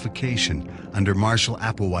modification under Marshall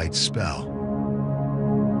Applewhite's spell.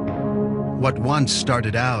 What once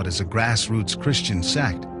started out as a grassroots Christian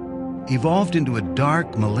sect evolved into a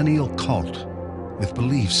dark millennial cult with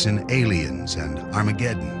beliefs in aliens and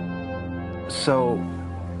Armageddon. So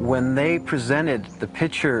when they presented the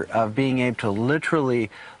picture of being able to literally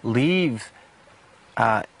leave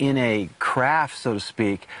in a craft, so to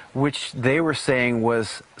speak, which they were saying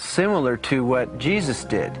was similar to what Jesus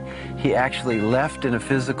did. He actually left in a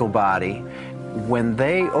physical body. When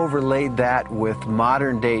they overlaid that with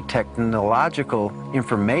modern-day technological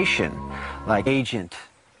information, like agent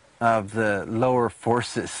of the lower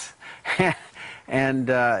forces, and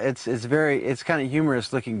it's kind of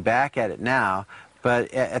humorous looking back at it now,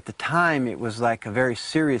 but at the time it was like a very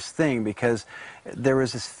serious thing, because there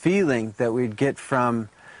was this feeling that we'd get from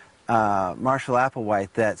Marshall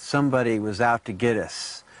Applewhite that somebody was out to get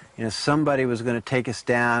us. You know, somebody was going to take us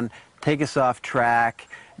down, take us off track,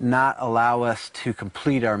 not allow us to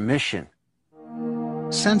complete our mission.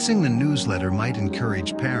 Sensing the newsletter might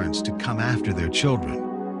encourage parents to come after their children,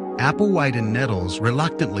 Applewhite and Nettles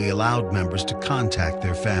reluctantly allowed members to contact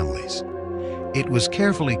their families. It was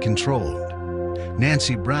carefully controlled.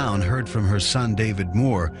 Nancy Brown heard from her son David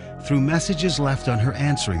Moore through messages left on her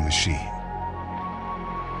answering machine.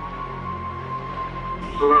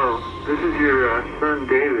 Hello, this is your son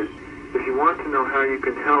David. If you want to know how you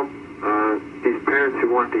can help these parents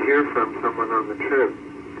who want to hear from someone on the trip,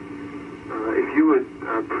 if you would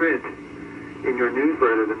print in your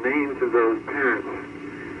newsletter the names of those parents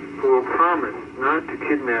who will promise not to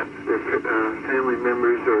kidnap their family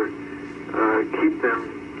members or keep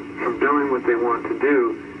them from doing what they want to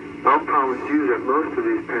do, I'll promise you that most of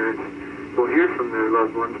these parents will hear from their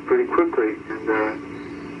loved ones pretty quickly, and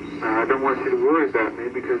I don't want you to worry about me,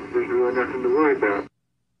 because there's really nothing to worry about.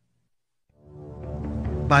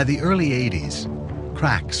 By the early 80s,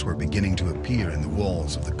 cracks were beginning to appear in the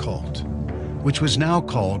walls of the cult, which was now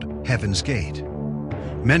called Heaven's Gate.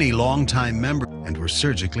 Many longtime members and were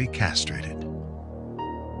surgically castrated.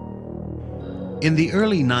 In the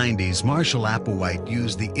early 90s, Marshall Applewhite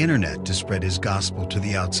used the internet to spread his gospel to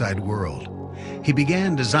the outside world. He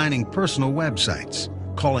began designing personal websites,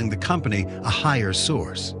 calling the company a higher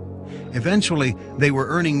source. Eventually, they were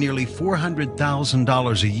earning nearly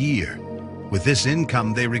 $400,000 a year. With this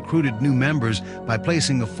income, they recruited new members by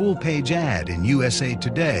placing a full-page ad in USA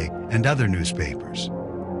Today and other newspapers.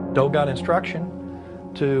 Doe got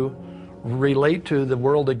instruction to relate to the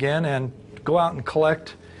world again and go out and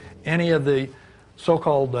collect any of the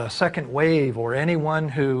so-called second wave, or anyone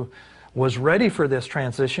who was ready for this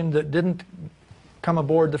transition that didn't come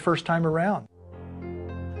aboard the first time around.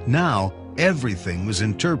 Now, everything was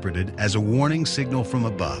interpreted as a warning signal from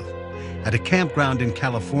above. At a campground in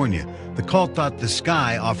California, the cult thought the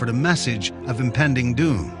sky offered a message of impending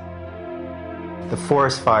doom. The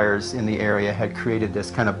forest fires in the area had created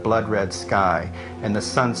this kind of blood red sky, and the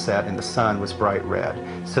sunset in the sun was bright red.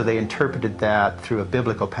 So they interpreted that through a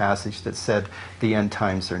biblical passage that said the end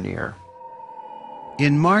times are near.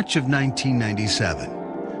 In March of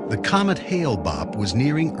 1997, the comet Hale-Bopp was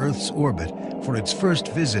nearing Earth's orbit for its first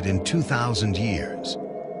visit in 2,000 years.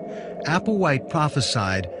 Applewhite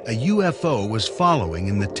prophesied a UFO was following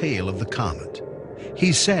in the tail of the comet.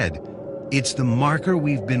 He said, "It's the marker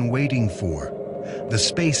we've been waiting for, the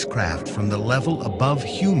spacecraft from the level above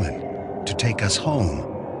human to take us home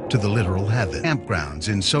to the literal heaven." Campgrounds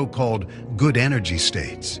in so-called good energy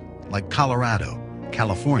states like Colorado,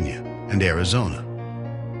 California, and Arizona.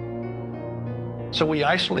 So we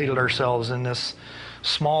isolated ourselves in this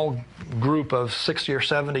small group of 60 or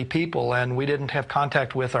 70 people, and we didn't have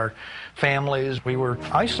contact with our families. We were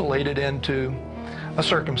isolated into a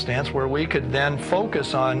circumstance where we could then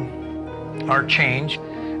focus on our change,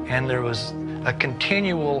 and there was a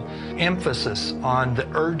continual emphasis on the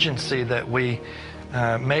urgency that we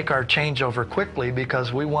make our changeover quickly,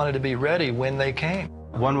 because we wanted to be ready when they came.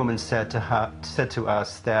 One woman said to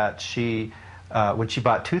us that she, when she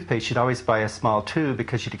bought toothpaste, she'd always buy a small tube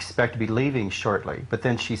because she'd expect to be leaving shortly. But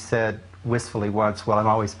then she said wistfully once, "Well, I'm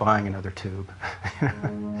always buying another tube."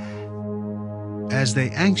 As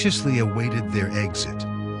they anxiously awaited their exit,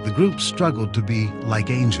 the group struggled to be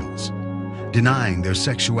like angels, denying their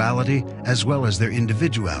sexuality as well as their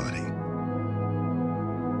individuality.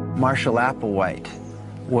 Marshall Applewhite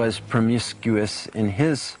was promiscuous in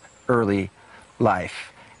his early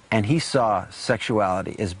life, and he saw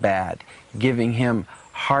sexuality as bad, giving him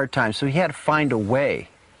hard time. So he had to find a way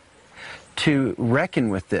to reckon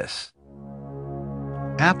with this.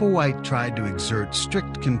 Applewhite tried to exert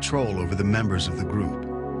strict control over the members of the group.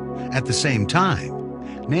 At the same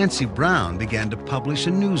time, Nancy Brown began to publish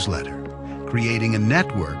a newsletter, creating a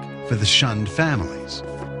network for the shunned families.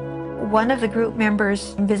 One of the group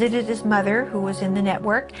members visited his mother, who was in the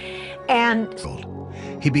network, and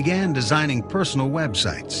he began designing personal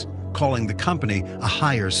websites, calling the company a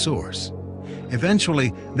higher source.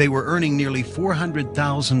 Eventually, they were earning nearly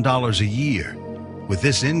 $400,000 a year. With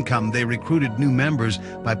this income, they recruited new members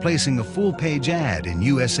by placing a full-page ad in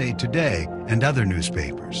USA Today and other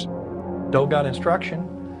newspapers. Doe got instruction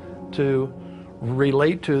to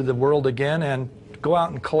relate to the world again and go out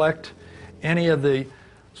and collect any of the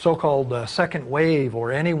so-called second wave, or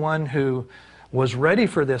anyone who was ready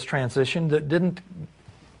for this transition that didn't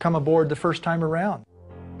come aboard the first time around.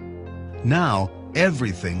 Now,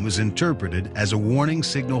 everything was interpreted as a warning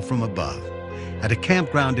signal from above. At a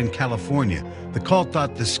campground in California, the cult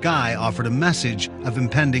thought the sky offered a message of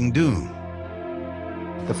impending doom.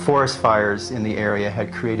 The forest fires in the area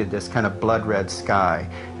had created this kind of blood red sky,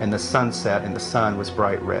 and the sunset in the sun was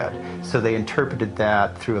bright red. So they interpreted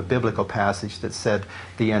that through a biblical passage that said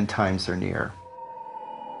the end times are near.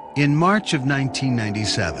 In March of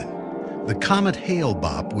 1997, the comet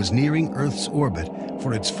Hale-Bopp was nearing Earth's orbit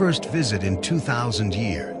for its first visit in 2,000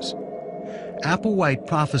 years. Applewhite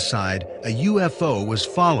prophesied a UFO was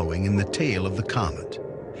following in the tail of the comet.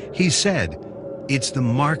 He said, "It's the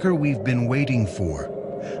marker we've been waiting for,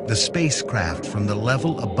 the spacecraft from the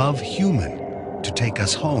level above human to take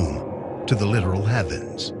us home to the literal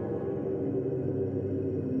heavens."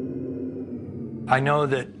 I know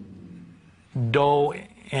that Doe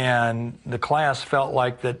and the class felt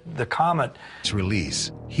like that the comet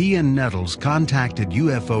release, he and Nettles contacted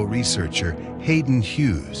UFO researcher Hayden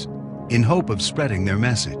Hughes in hope of spreading their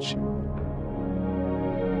message.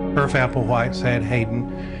 Irv Applewhite said,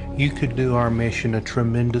 "Hayden, you could do our mission a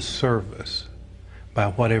tremendous service by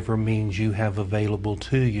whatever means you have available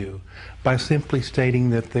to you, by simply stating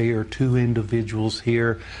that there are two individuals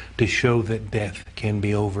here to show that death can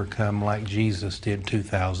be overcome like Jesus did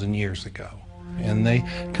 2,000 years ago." And they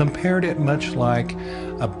compared it much like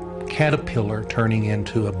a caterpillar turning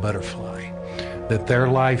into a butterfly. that their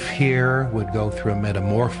life here would go through a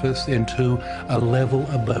metamorphosis into a level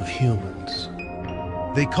above humans.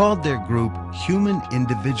 They called their group Human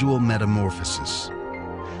Individual Metamorphosis.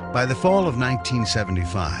 By the fall of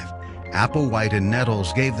 1975, Applewhite and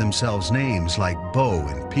Nettles gave themselves names like Bo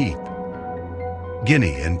and Peep,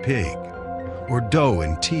 Guinea and Pig, or Doe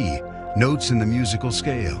and Tea, notes in the musical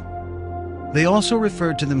scale. They also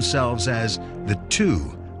referred to themselves as the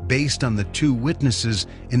Two, based on the two witnesses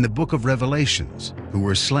in the book of Revelations who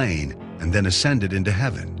were slain and then ascended into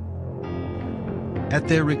heaven. At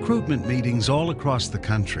their recruitment meetings all across the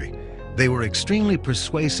country, they were extremely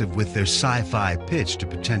persuasive with their sci-fi pitch to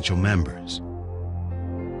potential members.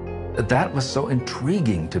 That was so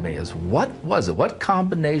intriguing to me, is what was it? What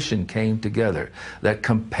combination came together that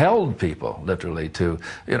compelled people literally to,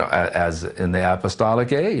 as in the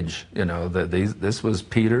apostolic age, this was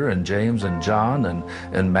Peter and James and John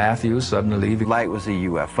and Matthew suddenly leaving. Light was a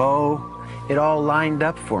UFO. It all lined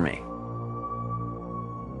up for me.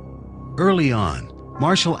 Early on,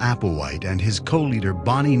 Marshall Applewhite and his co-leader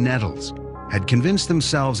Bonnie Nettles had convinced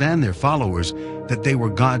themselves and their followers that they were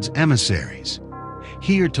God's emissaries,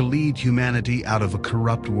 here to lead humanity out of a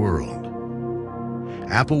corrupt world.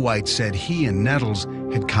 Applewhite said he and Nettles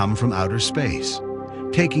had come from outer space,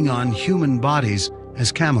 taking on human bodies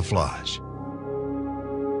as camouflage.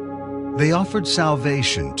 They offered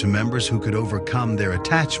salvation to members who could overcome their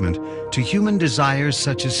attachment to human desires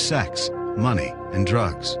such as sex, money, and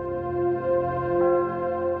drugs.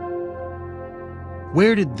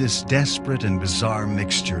 Where did this desperate and bizarre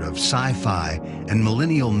mixture of sci-fi and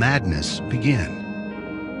millennial madness begin?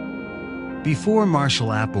 Before Marshall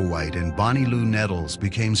Applewhite and Bonnie Lou Nettles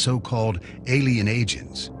became so-called alien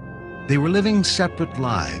agents, they were living separate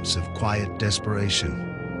lives of quiet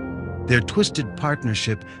desperation. Their twisted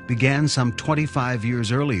partnership began some 25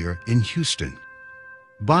 years earlier in Houston.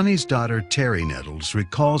 Bonnie's daughter Terry Nettles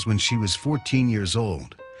recalls when she was 14 years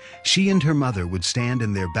old, she and her mother would stand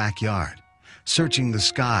in their backyard, searching the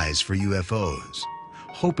skies for UFOs,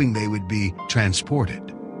 hoping they would be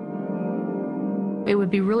transported. It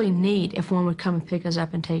would be really neat if one would come and pick us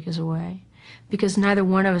up and take us away, because neither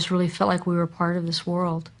one of us really felt like we were part of this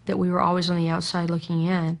world, that we were always on the outside looking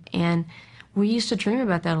in. And we used to dream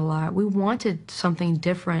about that a lot. We wanted something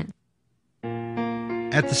different.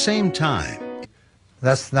 At the same time,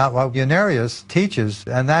 that's not what Unarius teaches,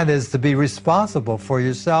 and that is to be responsible for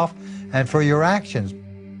yourself and for your actions.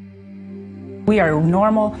 We are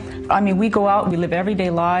normal. I mean, we go out, we live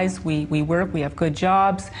everyday lives, we work, we have good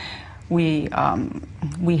jobs. We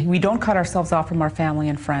don't cut ourselves off from our family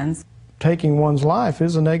and friends. Taking one's life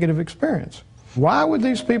is a negative experience. Why would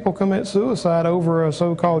these people commit suicide over a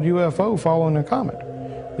so-called UFO following a comet?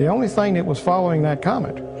 The only thing that was following that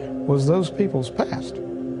comet was those people's past,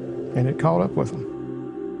 and it caught up with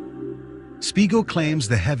them. Spiegel claims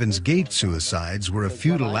the Heaven's Gate suicides were a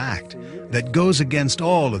futile act that goes against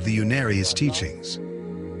all of the Unarius teachings.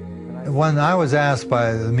 When I was asked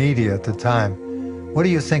by the media at the time, what do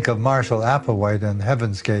you think of Marshall Applewhite and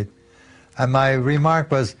Heaven's Gate? And my remark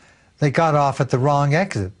was, they got off at the wrong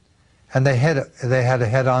exit, and they had a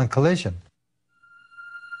head-on collision.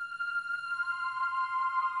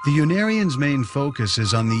 The Unarians' main focus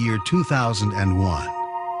is on the year 2001.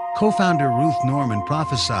 Co-founder Ruth Norman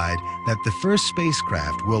prophesied that the first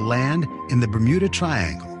spacecraft will land in the Bermuda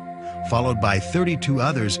Triangle, followed by 32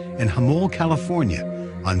 others in Humboldt, California,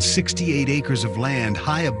 on 68 acres of land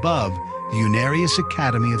high above the Unarius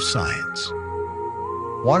Academy of Science.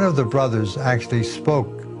 One of the brothers actually spoke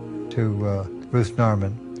to Ruth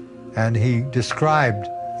Norman, and he described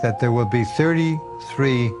that there would be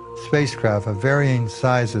 33 spacecraft of varying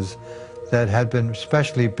sizes that had been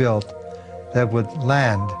specially built that would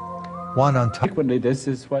land one on top. This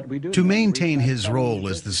is what we do. To maintain his role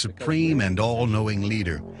as the supreme and all-knowing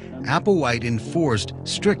leader, Applewhite enforced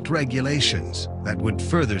strict regulations that would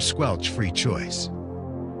further squelch free choice.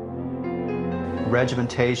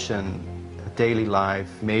 Regimentation, daily life,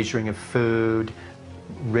 measuring of food,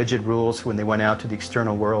 rigid rules when they went out to the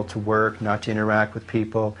external world to work, not to interact with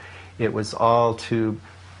people. It was all to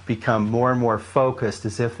become more and more focused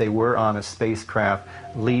as if they were on a spacecraft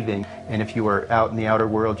leaving, and if you were out in the outer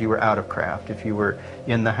world, you were out of craft. If you were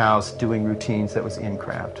in the house doing routines, that was in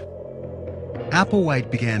craft.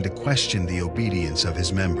 Applewhite began to question the obedience of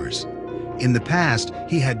his members. In the past,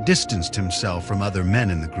 he had distanced himself from other men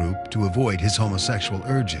in the group to avoid his homosexual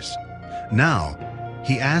urges. Now,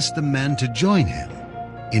 he asked the men to join him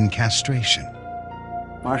in castration.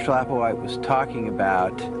 Marshall Applewhite was talking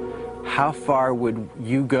about how far would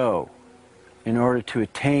you go in order to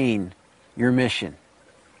attain your mission.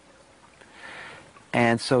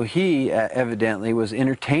 And so he evidently was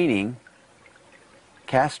entertaining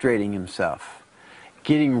castrating himself,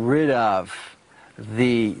 getting rid of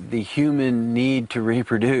the human need to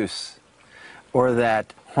reproduce, or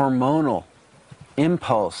that hormonal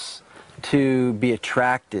impulse to be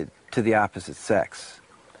attracted to the opposite sex,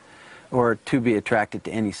 or to be attracted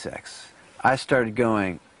to any sex. I started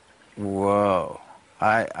going, whoa,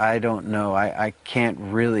 I don't know, I can't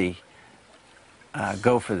really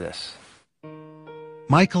go for this.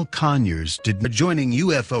 Michael Conyers did joining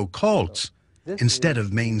UFO cults instead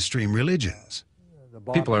of mainstream religions.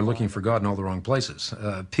 People are looking for God in all the wrong places.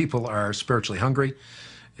 People are spiritually hungry,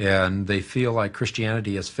 and they feel like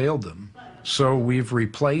Christianity has failed them. So we've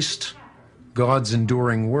replaced God's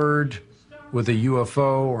enduring word with a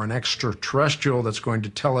UFO or an extraterrestrial that's going to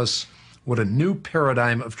tell us what a new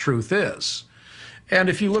paradigm of truth is. And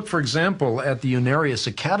if you look, for example, at the Unarius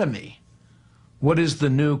Academy, what is the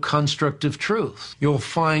new construct of truth? You'll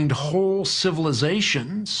find whole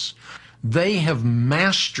civilizations, they have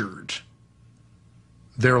mastered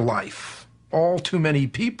their life. All too many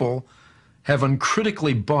people have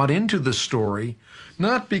uncritically bought into the story,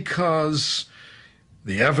 not because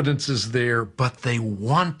the evidence is there, but they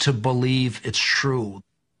want to believe it's true.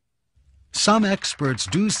 Some experts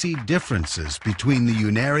do see differences between the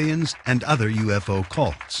Unarians and other UFO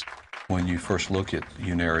cults. When you first look at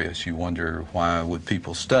Unarius, you wonder, why would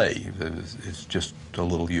people stay? It's just a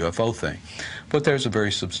little UFO thing. But there's a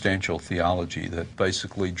very substantial theology that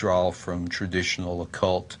basically draw from traditional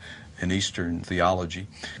occult and Eastern theology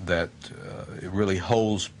that it really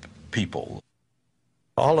holds people.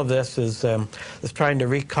 All of this is trying to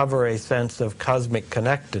recover a sense of cosmic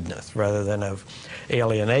connectedness rather than of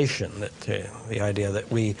alienation, that the idea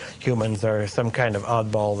that we humans are some kind of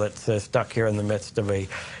oddball that's stuck here in the midst of a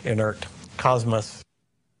inert cosmos.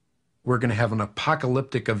 We're going to have an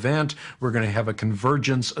apocalyptic event. We're going to have a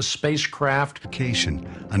convergence, a spacecraft.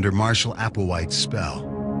 Under Marshall Applewhite's spell.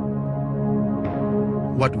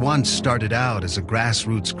 What once started out as a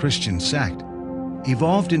grassroots Christian sect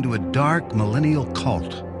evolved into a dark millennial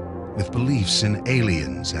cult with beliefs in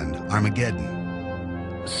aliens and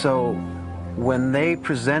Armageddon. So when they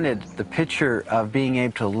presented the picture of being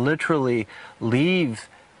able to literally leave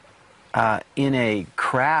in a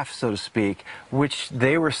craft, so to speak, which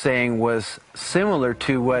they were saying was similar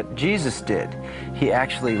to what Jesus did. He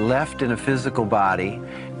actually left in a physical body.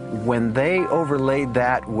 When they overlaid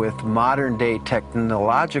that with modern-day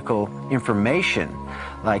technological information,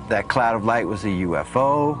 like that cloud of light was a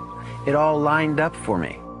UFO, it all lined up for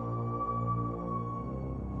me.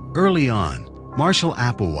 Early on, Marshall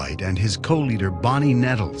Applewhite and his co-leader Bonnie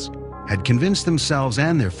Nettles had convinced themselves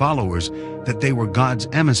and their followers that they were God's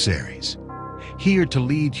emissaries, here to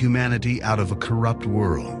lead humanity out of a corrupt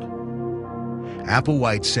world.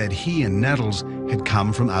 Applewhite said he and Nettles had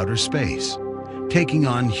come from outer space, taking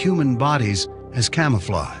on human bodies as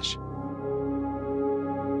camouflage.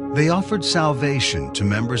 They offered salvation to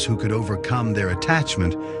members who could overcome their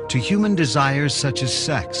attachment to human desires such as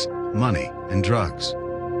sex, money, and drugs.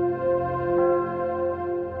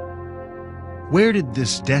 Where did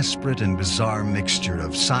this desperate and bizarre mixture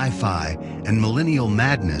of sci-fi and millennial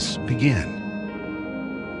madness begin?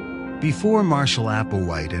 Before Marshall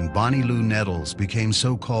Applewhite and Bonnie Lou Nettles became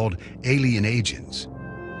so-called alien agents,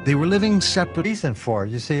 they were living separate. Reason for it.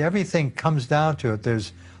 You see, everything comes down to it.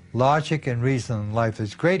 There's logic and reason in life.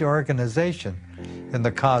 There's great organization in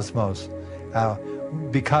the cosmos.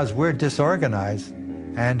 Because we're disorganized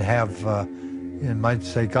and have, you might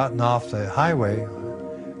say, gotten off the highway,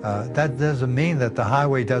 that doesn't mean that the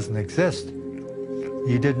highway doesn't exist.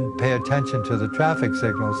 You didn't pay attention to the traffic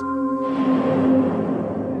signals.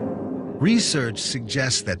 Research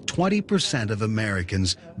suggests that 20% of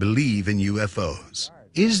Americans believe in UFOs.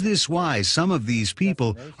 Is this why some of these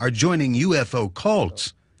people are joining UFO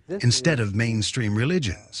cults instead of mainstream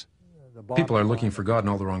religions? People are looking for God in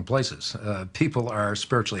all the wrong places. People are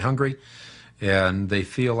spiritually hungry, and they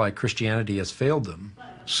feel like Christianity has failed them.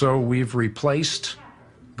 So we've replaced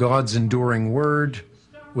God's enduring word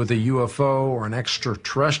with a UFO or an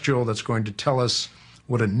extraterrestrial that's going to tell us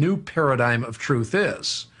what a new paradigm of truth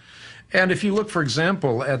is. And if you look, for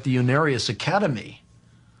example, at the Unarius Academy,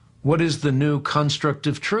 what is the new construct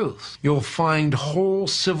of truth? You'll find whole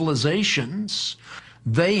civilizations,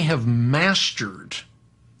 they have mastered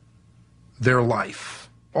their life.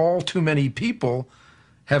 All too many people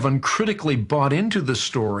have uncritically bought into the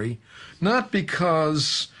story, not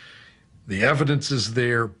because the evidence is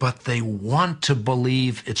there, but they want to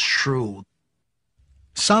believe it's true.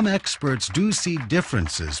 Some experts do see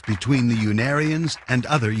differences between the Unarians and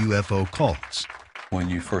other UFO cults. When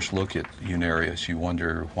you first look at Unarius, you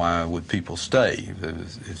wonder, why would people stay?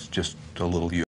 It's just a little